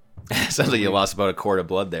 Sounds like you lost about a quart of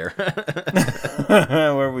blood there.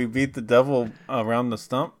 Where we beat the devil around the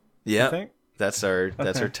stump. Yeah, that's our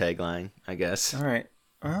tagline, I guess. All right.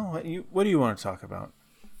 Well, what do you want to talk about?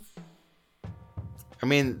 I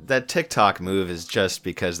mean, that TikTok move is just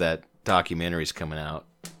because that documentary's coming out.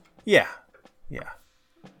 Yeah.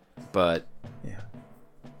 But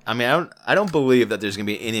I mean, I don't believe that there's gonna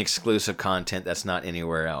be any exclusive content that's not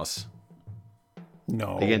anywhere else.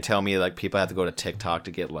 No. You're gonna tell me like people have to go to TikTok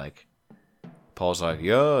to get like. Paul's like,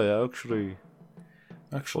 yeah, actually,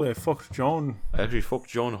 I fucked John. I actually fucked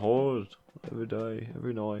John hard every day,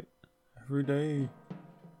 every night, every day.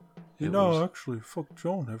 Actually, fuck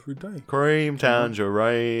John every day. Cream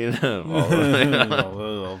tangerine.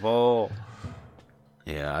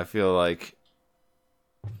 Yeah, I feel like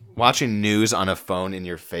watching news on a phone in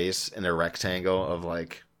your face in a rectangle of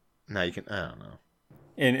like, now you can, I don't know.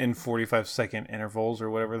 In 45-second intervals or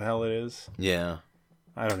whatever the hell it is. Yeah.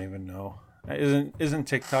 I don't even know. Isn't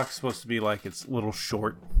TikTok supposed to be like its little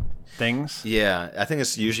short things? Yeah, I think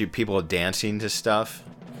it's usually people dancing to stuff.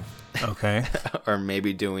 Okay. Or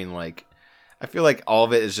maybe doing like, I feel like all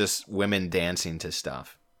of it is just women dancing to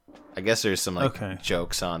stuff. I guess there's some like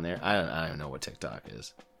jokes on there. I don't even know what TikTok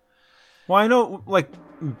is. Well, I know like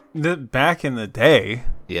back in the day.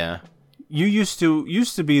 Yeah. You used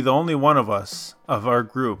to be the only one of us of our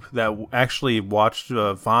group that actually watched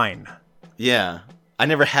Vine. Yeah. I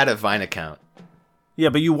never had a Vine account. Yeah,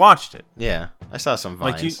 but you watched it. Yeah, I saw some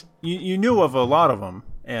Vines. Like you knew of a lot of them,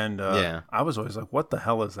 and I was always like, "What the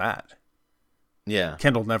hell is that?" Yeah.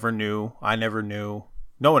 Kendall never knew. I never knew.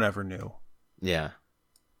 No one ever knew. Yeah.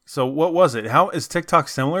 So what was it? How is TikTok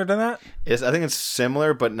similar to that? I think it's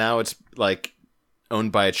similar, but now it's like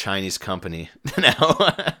owned by a Chinese company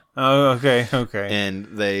now. Oh, okay.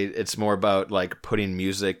 And it's more about like putting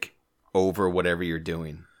music over whatever you're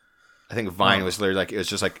doing. I think Vine was literally like, it was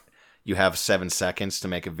just like, you have 7 seconds to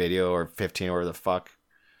make a video or 15 or the fuck.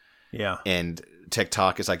 Yeah. And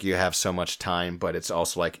TikTok is like, you have so much time, but it's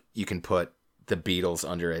also like, you can put the Beatles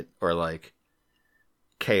under it or like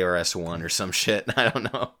KRS-One or some shit. I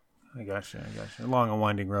don't know. I gotcha. Long and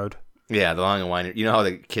winding road. Yeah, the long and winding. You know how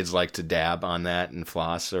the kids like to dab on that and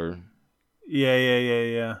floss or...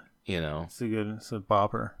 Yeah. You know. It's a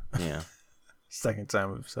bopper. Yeah. Second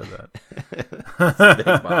time we've said that. It's a big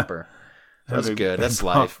bopper. That's good. That's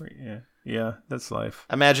life. Yeah, that's life.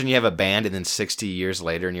 Imagine you have a band and then 60 years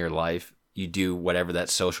later in your life, you do whatever that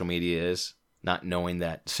social media is, not knowing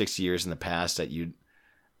that 60 years in the past that you'd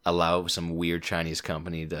allow some weird Chinese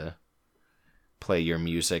company to play your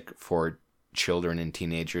music for children and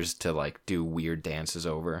teenagers to like do weird dances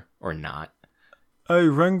over or not. Hey,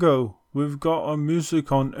 Ringo, we've got our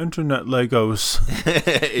music on Internet Legos.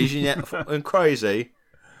 Isn't that fucking crazy?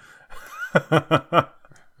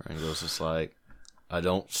 Ringo's just like, I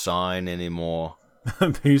don't sign anymore.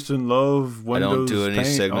 Peace and love. Windows, I don't do any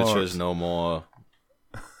signatures art. no more.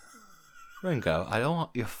 Ringo, I don't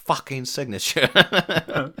want your fucking signature.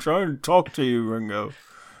 I'm trying to talk to you, Ringo.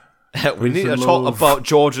 We need to talk about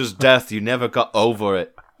George's death. You never got over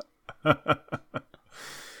it.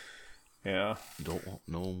 Yeah. Don't want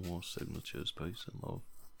no more signatures, peace and love.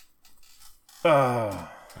 I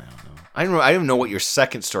don't know. I didn't know what your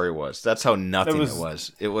second story was. That's how nothing it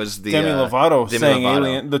was. It was the Demi Lovato Demi saying Lovato.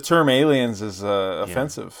 alien. The term aliens is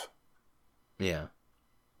offensive. Yeah.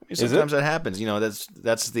 Sometimes that happens. You know, that's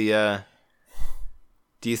the.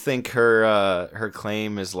 Do you think her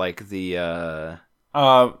claim is like the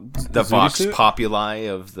vox suit? populi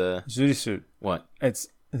of the Zooty suit? What? It's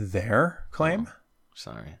their claim.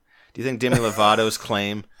 Sorry. Do you think Demi Lovato's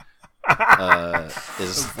claim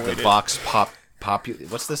is the vox populi?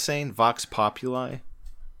 What's the saying? Vox populi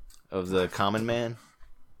of the common man?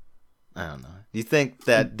 I don't know. Do you think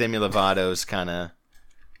that Demi Lovato's kind of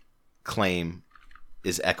claim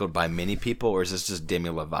is echoed by many people, or is this just Demi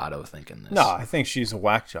Lovato thinking this? No, I think she's a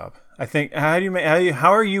whack job. I think how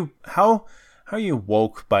are you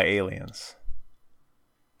woke by aliens?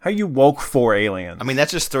 How are you woke for aliens? I mean,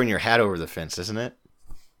 that's just throwing your hat over the fence, isn't it?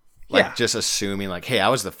 Like just assuming, like, hey, I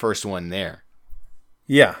was the first one there.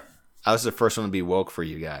 Yeah, I was the first one to be woke for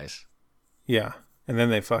you guys. Yeah, and then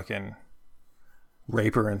they fucking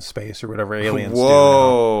rape her in space or whatever aliens do.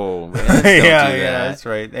 Whoa. Yeah, that's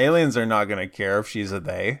right. Aliens are not going to care if she's a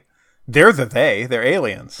they. They're the they. They're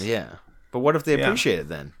aliens. Yeah. But what if they appreciate it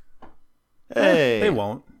then? Hey. They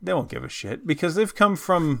won't. They won't give a shit because they've come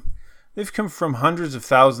from hundreds of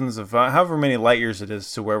thousands of however many light years it is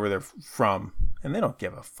to wherever they're from, and they don't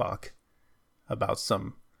give a fuck about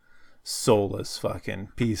some soulless fucking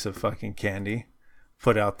piece of fucking candy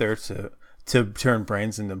put out there to turn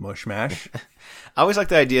brains into mush mash. I always like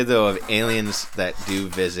the idea, though, of aliens that do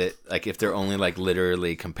visit, like, if they're only, like,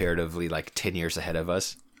 literally, comparatively, like, 10 years ahead of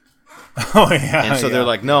us. Oh, yeah. And so they're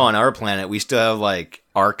like, no, on our planet, we still have, like,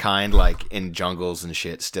 our kind, like, in jungles and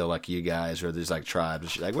shit, still, like, you guys, or there's, like, tribes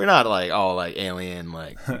and shit. Like, we're not, like, all, like, alien,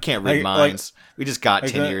 like, we can't read minds. We just got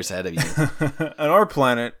 10 years ahead of you.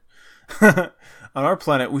 On our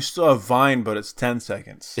planet, we still have Vine, but it's 10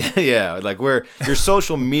 seconds. Yeah, like your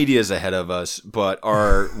social media is ahead of us, but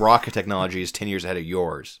our rocket technology is 10 years ahead of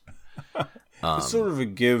yours. It's sort of a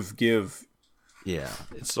give. Yeah,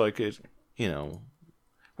 it's like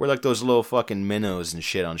we're like those little fucking minnows and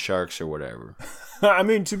shit on sharks or whatever. I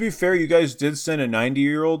mean, to be fair, you guys did send a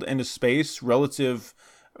 90-year-old into space relative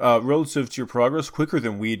to your progress quicker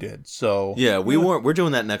than we did. So yeah, we're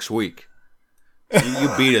doing that next week. You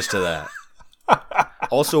beat us to that.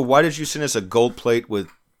 Also, why did you send us a gold plate with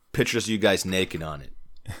pictures of you guys naked on it?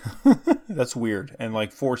 That's weird. And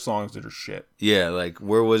like 4 songs that are shit. Yeah, like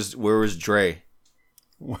where was Dre?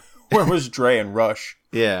 Where was Dre and Rush?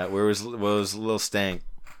 Yeah, where was Lil Stank?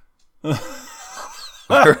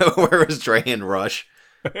 where was Dre and Rush?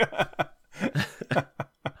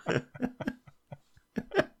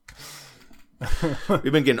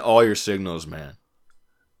 We've been getting all your signals, man.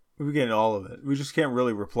 We've been getting all of it. We just can't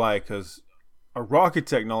really reply because our rocket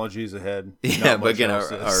technology is ahead. Yeah, but again,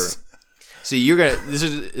 our see, you're gonna this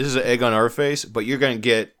is an egg on our face, but you're gonna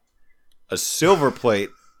get a silver plate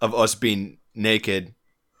of us being naked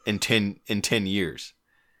in 10 years.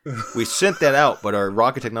 We sent that out, but our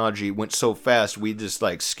rocket technology went so fast, we just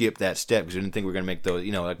like skipped that step because we didn't think we were gonna make those.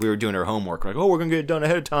 You know, like we were doing our homework, like, oh, we're gonna get it done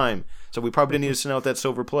ahead of time, so we probably didn't need to send out that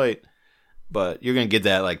silver plate. But you're gonna get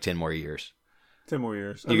that like 10 more years. 10 more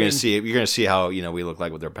years. You're gonna see it. You're gonna see how we look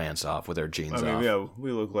like with our pants off, with our jeans off. Yeah,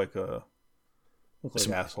 we look like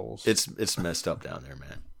assholes. It's messed up down there,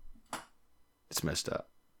 man. It's messed up.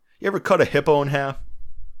 You ever cut a hippo in half?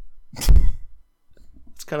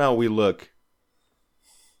 It's kind of how we look.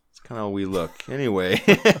 Anyway,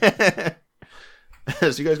 so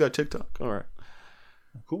you guys got TikTok? All right,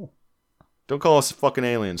 cool. Don't call us fucking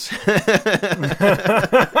aliens.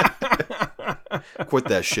 Quit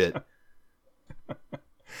that shit.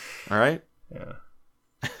 All right. Yeah.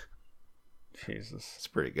 Jesus, it's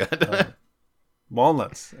pretty good.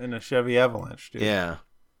 Walnuts in a Chevy Avalanche, dude. Yeah.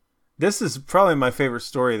 This is probably my favorite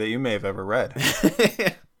story that you may have ever read.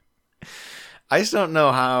 I just don't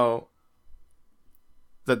know how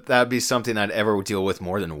that'd be something I'd ever deal with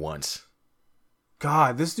more than once.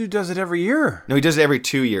 God, this dude does it every year. No, he does it every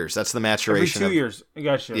 2 years. That's the maturation. Every 2 years. I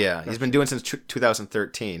gotcha. Yeah, he's been doing it since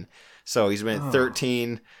 2013. So he's been at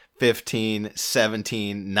 13, 15,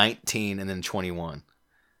 17, 19, and then 21.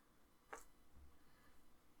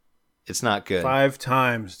 It's not good. 5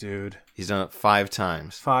 times, dude. He's done it 5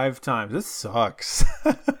 times. 5 times. This sucks.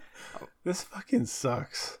 This fucking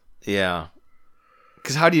sucks. Yeah.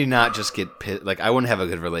 Because how do you not just get pissed? Like, I wouldn't have a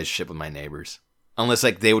good relationship with my neighbors. Unless,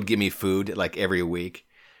 like, they would give me food, like, every week.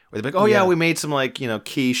 Or they'd be like, oh, yeah, we made some, like,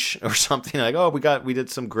 quiche or something. Like, oh, we did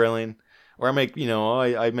some grilling. Or I make,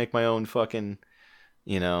 I make my own fucking,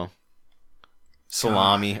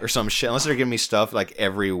 salami or some shit. Unless they're giving me stuff, like,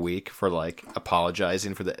 every week for, like,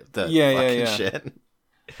 apologizing for the fucking shit.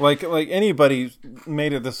 Like anybody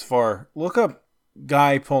made it this far, look up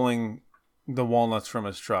guy pulling the walnuts from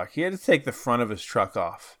his truck. He had to take the front of his truck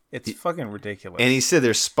off. It's fucking ridiculous. And he said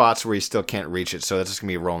there's spots where he still can't reach it, so that's just going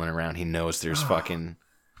to be rolling around. He knows there's fucking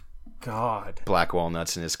black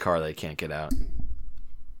walnuts in his car that he can't get out.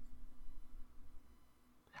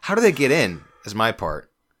 How do they get in? Is my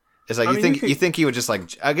part. It's like you think he would just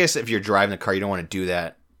like. I guess if you're driving the car, you don't want to do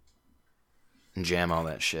that and jam all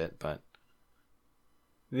that shit. But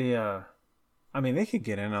they could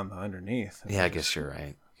get in on the underneath. Yeah, I guess you're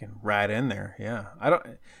right. Can rat in there. Yeah, I don't.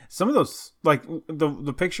 Some of those, like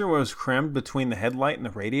the picture was crammed between the headlight and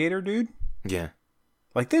the radiator, dude. Yeah,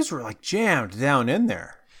 like these were like jammed down in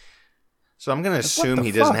there. So I'm gonna assume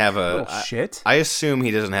he doesn't have a shit. I assume he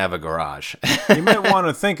doesn't have a garage. You might want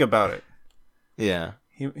to think about it. Yeah,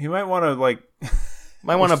 he might want to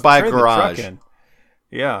might want to buy a garage.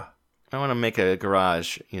 Yeah, I want to make a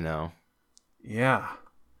garage. Yeah,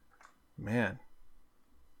 man,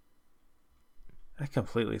 that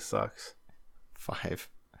completely sucks.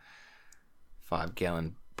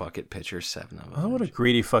 5-gallon bucket pitcher, 7 of them. Oh, what a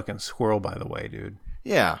greedy fucking squirrel, by the way, dude.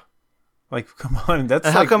 Yeah. Like, come on, that's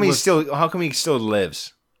and how come he still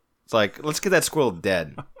lives? It's like, let's get that squirrel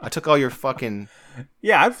dead. I took all your fucking.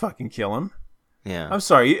 Yeah, I'd fucking kill him. Yeah. I'm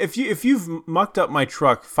sorry if you've mucked up my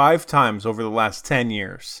truck 5 times over the last 10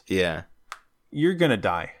 years. Yeah. You're gonna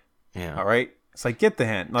die. Yeah. All right. It's like, get the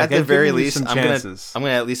hint. Like, at the very least, I'm gonna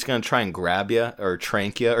at least try and grab you or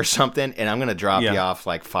trank you or something, and I'm gonna drop you off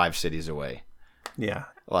like 5 cities away. Yeah.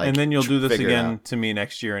 And then you'll do this again to me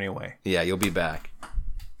next year anyway. Yeah, you'll be back.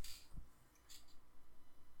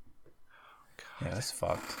 Yeah, that's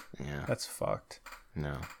fucked. Yeah, that's fucked.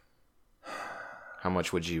 No. How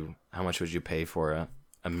much would you pay for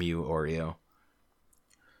a Mew Oreo?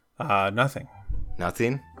 Nothing.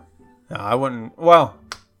 Nothing? No, I wouldn't. Well,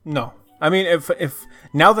 no. I mean, if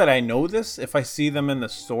now that I know this, if I see them in the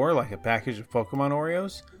store, like a package of Pokemon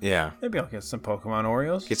Oreos, yeah, maybe I'll get some Pokemon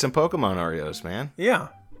Oreos. Get some Pokemon Oreos, man. Yeah.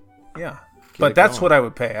 But that's what I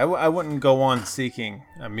would pay. I wouldn't go on seeking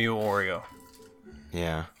a Mew Oreo.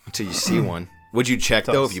 Yeah, until you see one. Would you check,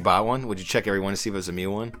 though, if you bought one? Would you check every one to see if it was a Mew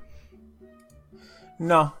one?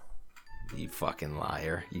 No. You fucking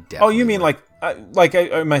liar. You definitely. Oh, you mean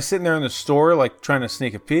am I sitting there in the store, like, trying to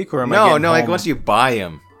sneak a peek? Or am I getting home? Like, once you buy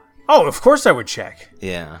them. Oh, of course I would check.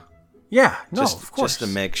 Yeah. Yeah, no, of course. Just to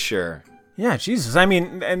make sure. Yeah, Jesus. I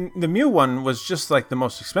mean, and the Mew one was just, like, the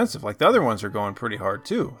most expensive. Like, the other ones are going pretty hard,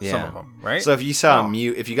 too. Yeah. Some of them, right? So if you saw a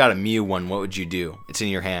Mew, if you got a Mew one, what would you do? It's in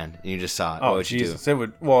your hand, and you just saw it. What would Jesus. you do?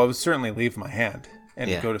 It would certainly leave my hand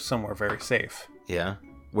and go to somewhere very safe. Yeah?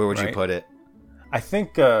 Where would you put it? I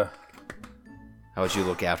think, how would you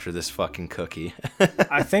look after this fucking cookie?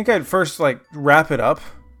 I think I'd first, like, wrap it up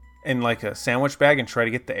in, like, a sandwich bag and try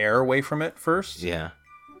to get the air away from it first. Yeah.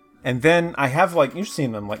 And then I have, like, you've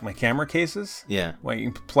seen them, like my camera cases. Yeah. Where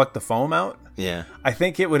you can pluck the foam out. Yeah. I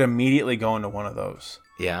think it would immediately go into one of those.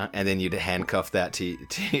 Yeah, and then you'd handcuff that to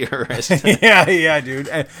your wrist. yeah, dude.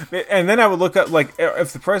 And then I would look up, like,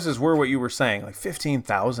 if the prices were what you were saying, like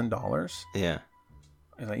 $15,000. Yeah.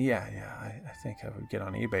 I was like, yeah, I think I would get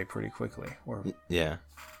on eBay pretty quickly. Or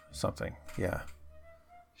something, yeah.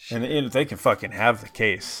 And if they can fucking have the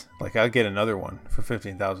case, like, I'll get another one for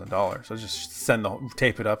 $15,000. I'll just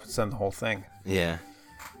tape it up and send the whole thing. Yeah.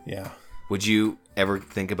 Yeah. Would you ever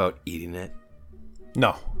think about eating it?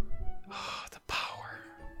 No. Oh, the power.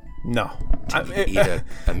 No. Eat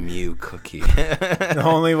a Mew cookie. The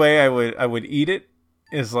only way I would eat it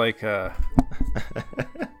is like the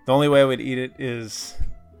only way I would eat it is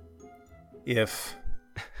if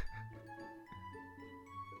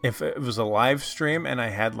it was a live stream and I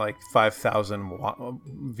had like 5,000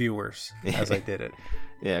 viewers as I did it.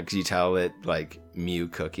 Yeah, because you tell it like Mew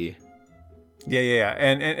cookie. Yeah.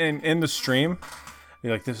 And in the stream,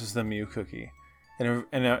 you're like, this is the Mew cookie. And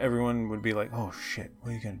everyone would be like, oh shit, what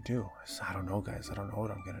are you going to do? I said, I don't know, guys. I don't know what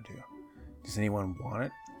I'm going to do. Does anyone want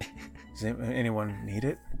it? Does anyone need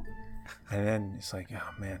it? And then it's like,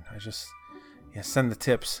 oh man, send the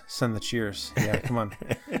tips, send the cheers. Yeah, come on.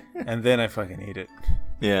 And then I fucking eat it.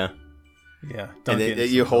 Yeah. Yeah. And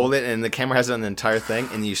you hold it, and the camera has it on the entire thing,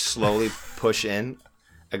 and you slowly push in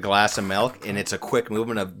a glass of milk, and it's a quick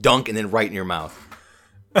movement of dunk, and then right in your mouth.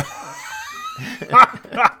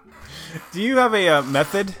 Do you have a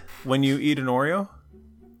method when you eat an Oreo?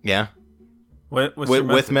 Yeah. What's your method?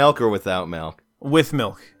 With milk or without milk? With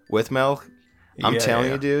milk. With milk? I'm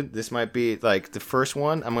telling you, dude, this might be like the first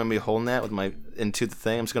one. I'm going to be holding that into the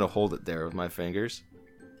thing. I'm just going to hold it there with my fingers.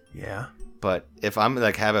 Yeah. But if I'm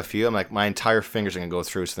like have a few, I'm like my entire fingers are going to go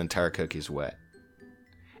through so the entire cookie's wet.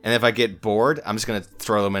 And if I get bored, I'm just gonna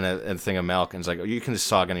throw them in a thing of milk, and it's like, oh, you can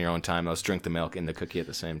just sog on your own time. I'll just drink the milk and the cookie at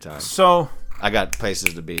the same time. So I got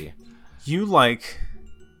places to be. you like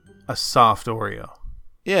a soft Oreo?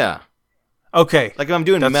 Yeah. Okay. Like if I'm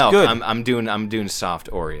doing That's milk, good. I'm doing soft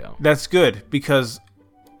Oreo. That's good because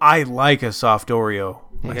I like a soft Oreo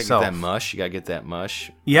You gotta myself. get that mush. You gotta get that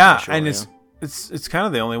mush. Yeah, Mush and Oreo. it's kind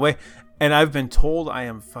of the only way. And I've been told I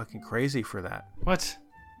am fucking crazy for that. What?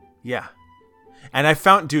 Yeah. And I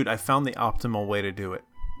found the optimal way to do it.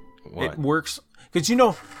 What? It works because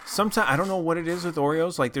sometimes I don't know what it is with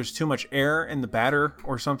Oreos. Like there's too much air in the batter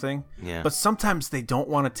or something. Yeah. But sometimes they don't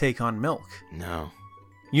want to take on milk. No.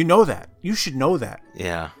 You know that. You should know that.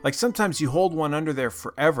 Yeah. Like sometimes you hold one under there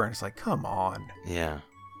forever, and it's like, come on. Yeah.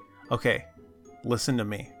 Okay, listen to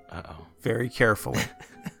me Uh-oh. very carefully.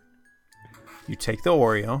 You take the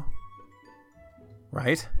Oreo,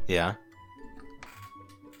 right? Yeah.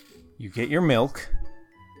 You get your milk.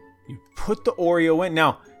 You put the Oreo in.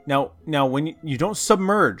 Now, when you don't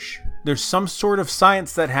submerge, there's some sort of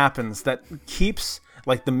science that happens that keeps,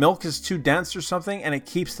 like the milk is too dense or something, and it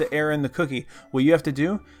keeps the air in the cookie. What you have to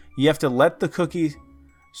do, you have to let the cookie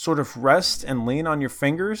sort of rest and lean on your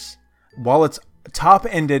fingers while it's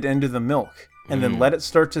top-ended into the milk, and then let it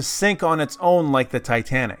start to sink on its own like the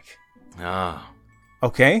Titanic. Oh.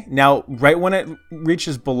 Okay, now right when it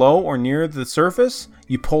reaches below or near the surface,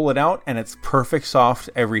 you pull it out and it's perfect soft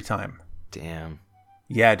every time. Damn.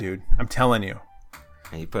 Yeah, dude, I'm telling you.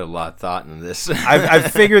 And you put a lot of thought into this.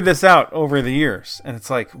 I've figured this out over the years, and it's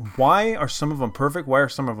like, why are some of them perfect? Why are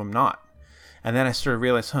some of them not? And then I started to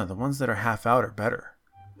realize, the ones that are half out are better.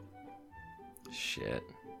 Shit.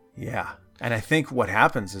 Yeah, and I think what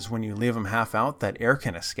happens is when you leave them half out, that air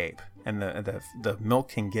can escape, and the milk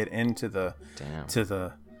can get into the Damn. to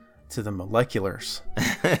the moleculars.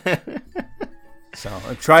 So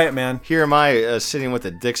try it, man. Here am I sitting with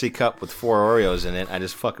a Dixie cup with 4 Oreos in it. I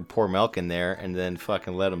just fucking pour milk in there and then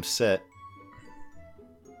fucking let them sit.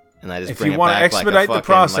 And I just If bring you it wanna back like expedite a the fucking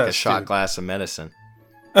process, like a shot dude. glass of medicine.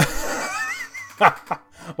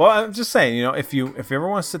 Well, I'm just saying, if you ever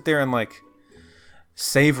want to sit there and like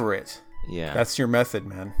savor it, Yeah. that's your method,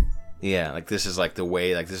 man. Yeah, like this is like the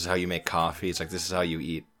way, like this is how you make coffee. It's like this is how you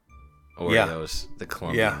eat Oreos, the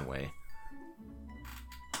Colombian way.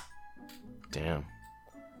 Damn.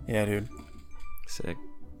 Yeah, dude. Sick.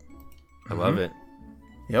 I love it.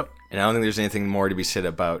 Yep. And I don't think there's anything more to be said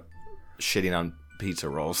about shitting on pizza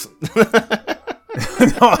rolls.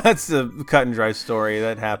 No, that's a cut and dry story.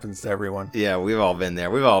 That happens to everyone. Yeah, we've all been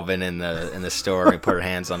there. We've all been in the store and put our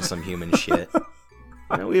hands on some human shit.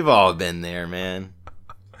 You know, we've all been there, man.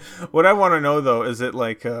 What I want to know though is it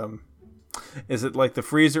like the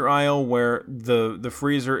freezer aisle where the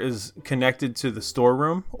freezer is connected to the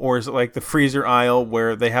storeroom, or is it like the freezer aisle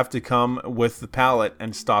where they have to come with the pallet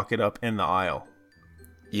and stock it up in the aisle?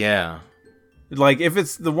 Yeah. Like if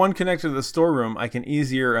it's the one connected to the storeroom, I can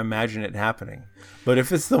easier imagine it happening. But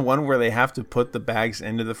if it's the one where they have to put the bags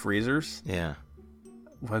into the freezers, Yeah.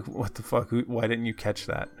 like what the fuck? Why didn't you catch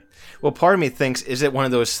that? Well, part of me thinks, is it one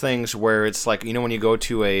of those things where it's like, when you go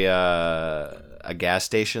to a gas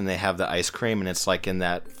station, they have the ice cream and it's like in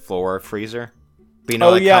that floor freezer? But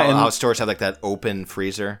how stores have like that open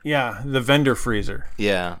freezer? Yeah, the vendor freezer.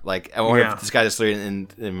 Yeah, like I wonder Yeah. if this guy just literally in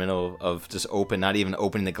the middle of just not even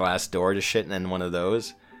opening the glass door, just shitting in one of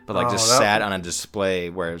those, but like just sat on a display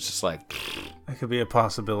where it's just like... That could be a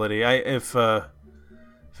possibility. If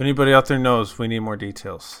anybody out there knows, we need more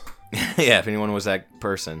details. Yeah, if anyone was that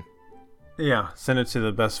person. Yeah, send it to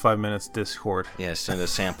the Best 5 Minutes Discord. Yeah, send a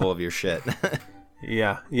sample of your shit.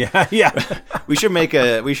 Yeah. We should make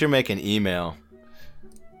an email.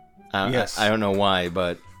 Yes. I don't know why,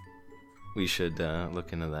 but we should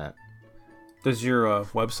look into that. Does your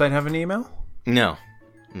website have an email? No.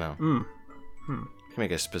 We could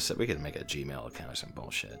make a Gmail account or some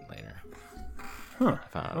bullshit later. Huh. I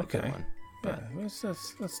found out a good one. Yeah,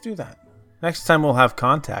 let's do that. Next time we'll have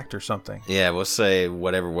contact or something. Yeah, we'll say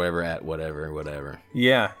whatever at whatever.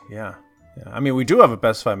 Yeah. I mean, we do have a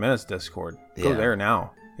Best 5 Minutes Discord. Go Yeah. there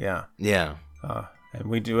now. Yeah. Yeah. And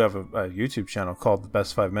we do have a YouTube channel called The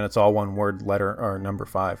Best 5 Minutes, all one word, letter, or number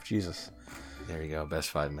 5. Jesus. There you go. Best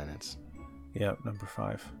 5 minutes. Yeah, number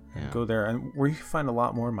 5. Yeah. Go there, and where you can find a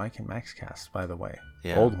lot more Mike and Max casts, by the way.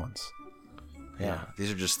 Yeah. Old ones. Yeah.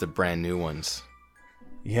 These are just the brand new ones.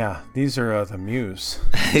 Yeah, these are the Muse.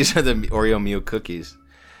 These are the Oreo Mew cookies.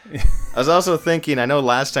 I was also thinking, I know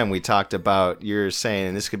last time we talked about, you're saying,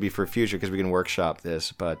 and this could be for future because we can workshop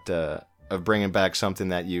this, but of bringing back something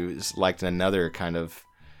that you liked in another kind of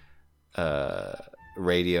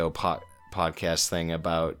radio podcast thing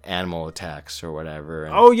about animal attacks or whatever.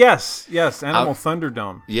 And Oh yes, Animal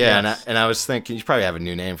Thunderdome. yeah, Yes. and I was thinking you probably have a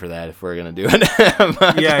new name for that if we're gonna do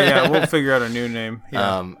it. yeah, we'll figure out a new name.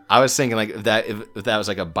 Yeah. I was thinking like if that was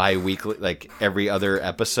like a bi-weekly, like every other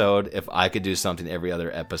episode, if I could do something every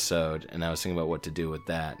other episode, and I was thinking about what to do with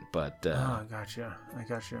that, but I gotcha.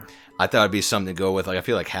 I thought it'd be something to go with. Like I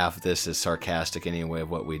feel like half of this is sarcastic anyway of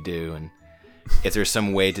what we do, and if there's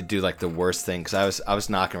some way to do like the worst thing, because I was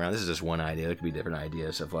knocking around. This is just one idea. There could be different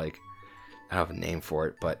ideas of like I don't have a name for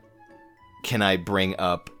it, but can I bring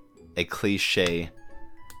up a cliche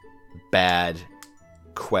bad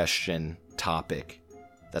question topic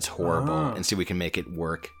that's horrible and see if we can make it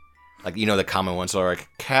work? Like the common ones are like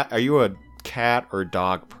cat. Are you a cat or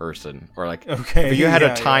dog person? Or like if you had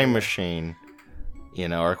a time machine.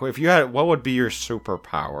 Or if you had, what would be your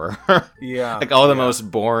superpower? Yeah. Like all the most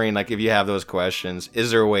boring, like if you have those questions,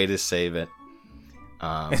 is there a way to save it?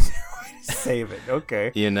 Save it.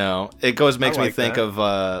 Okay. It makes me think that.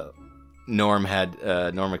 of Norm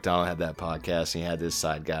Macdonald had that podcast, and he had this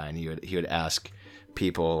side guy, and he would ask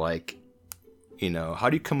people like, how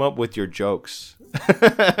do you come up with your jokes?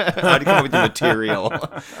 How do you come up with your material?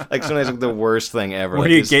 Like sometimes like the worst thing ever. Where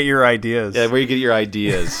do you get your ideas? Yeah, where you get your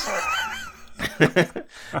ideas.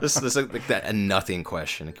 This is like that a nothing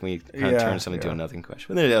question. Can we kind of turn something to a nothing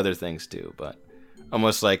question? And there are other things too, but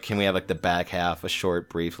almost like can we have like the back half, a short,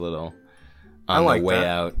 brief little on the way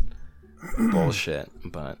out bullshit?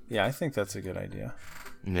 But yeah, I think that's a good idea.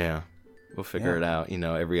 Yeah, we'll figure it out.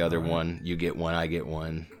 Every other one, you get one, I get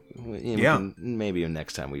one. Maybe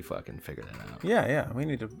next time we fucking figure that out. Yeah. We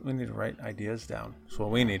need to write ideas down. That's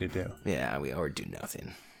what we need to do. Yeah, or do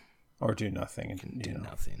nothing. Or do nothing. Do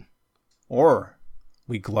nothing. Or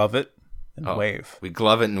we glove it and wave. We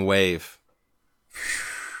glove it and wave.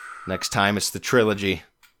 Next time it's the trilogy.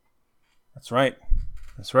 That's right.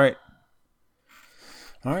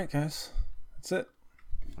 All right, guys.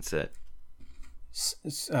 That's it.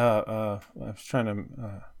 I was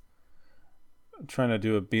trying to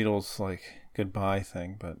do a Beatles like goodbye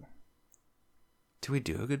thing, but do we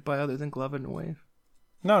do a goodbye other than glove it and wave?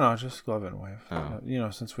 No, just glove it and wave. Oh.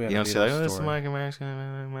 Since we have you a don't say like, Beatles this is story.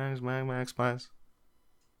 Max, Max.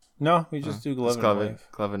 No, we just do glove it and wave.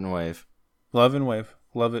 Glove it and wave. Glove and wave.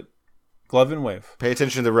 Glove it. Glove and wave. Pay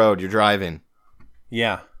attention to the road. You're driving.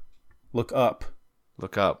 Yeah. Look up.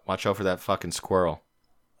 Watch out for that fucking squirrel.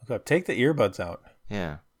 Look up. Take the earbuds out.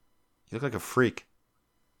 Yeah. You look like a freak.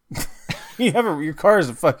 Your car is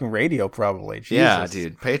a fucking radio, probably. Jesus. Yeah,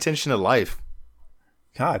 dude. Pay attention to life.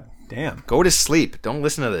 God damn. Go to sleep. Don't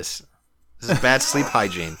listen to this. This is bad sleep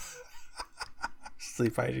hygiene.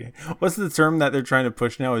 Sleep hygiene. What's the term that they're trying to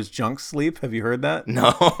push now? Is junk sleep? Have you heard that?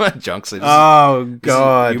 No, junk sleep. God.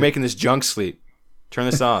 You're making this junk sleep. Turn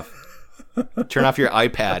this off. Turn off your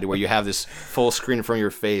iPad where you have this full screen in front of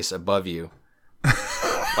your face above you.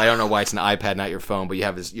 I don't know why it's an iPad, not your phone, but you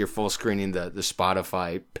have this. You're full screening the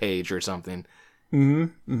Spotify page or something.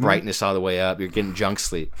 Mm-hmm. Brightness all the way up. You're getting junk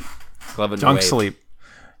sleep. Glove and junk wave. Sleep.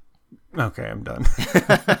 Okay, I'm done.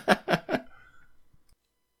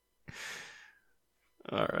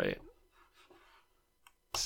 All right.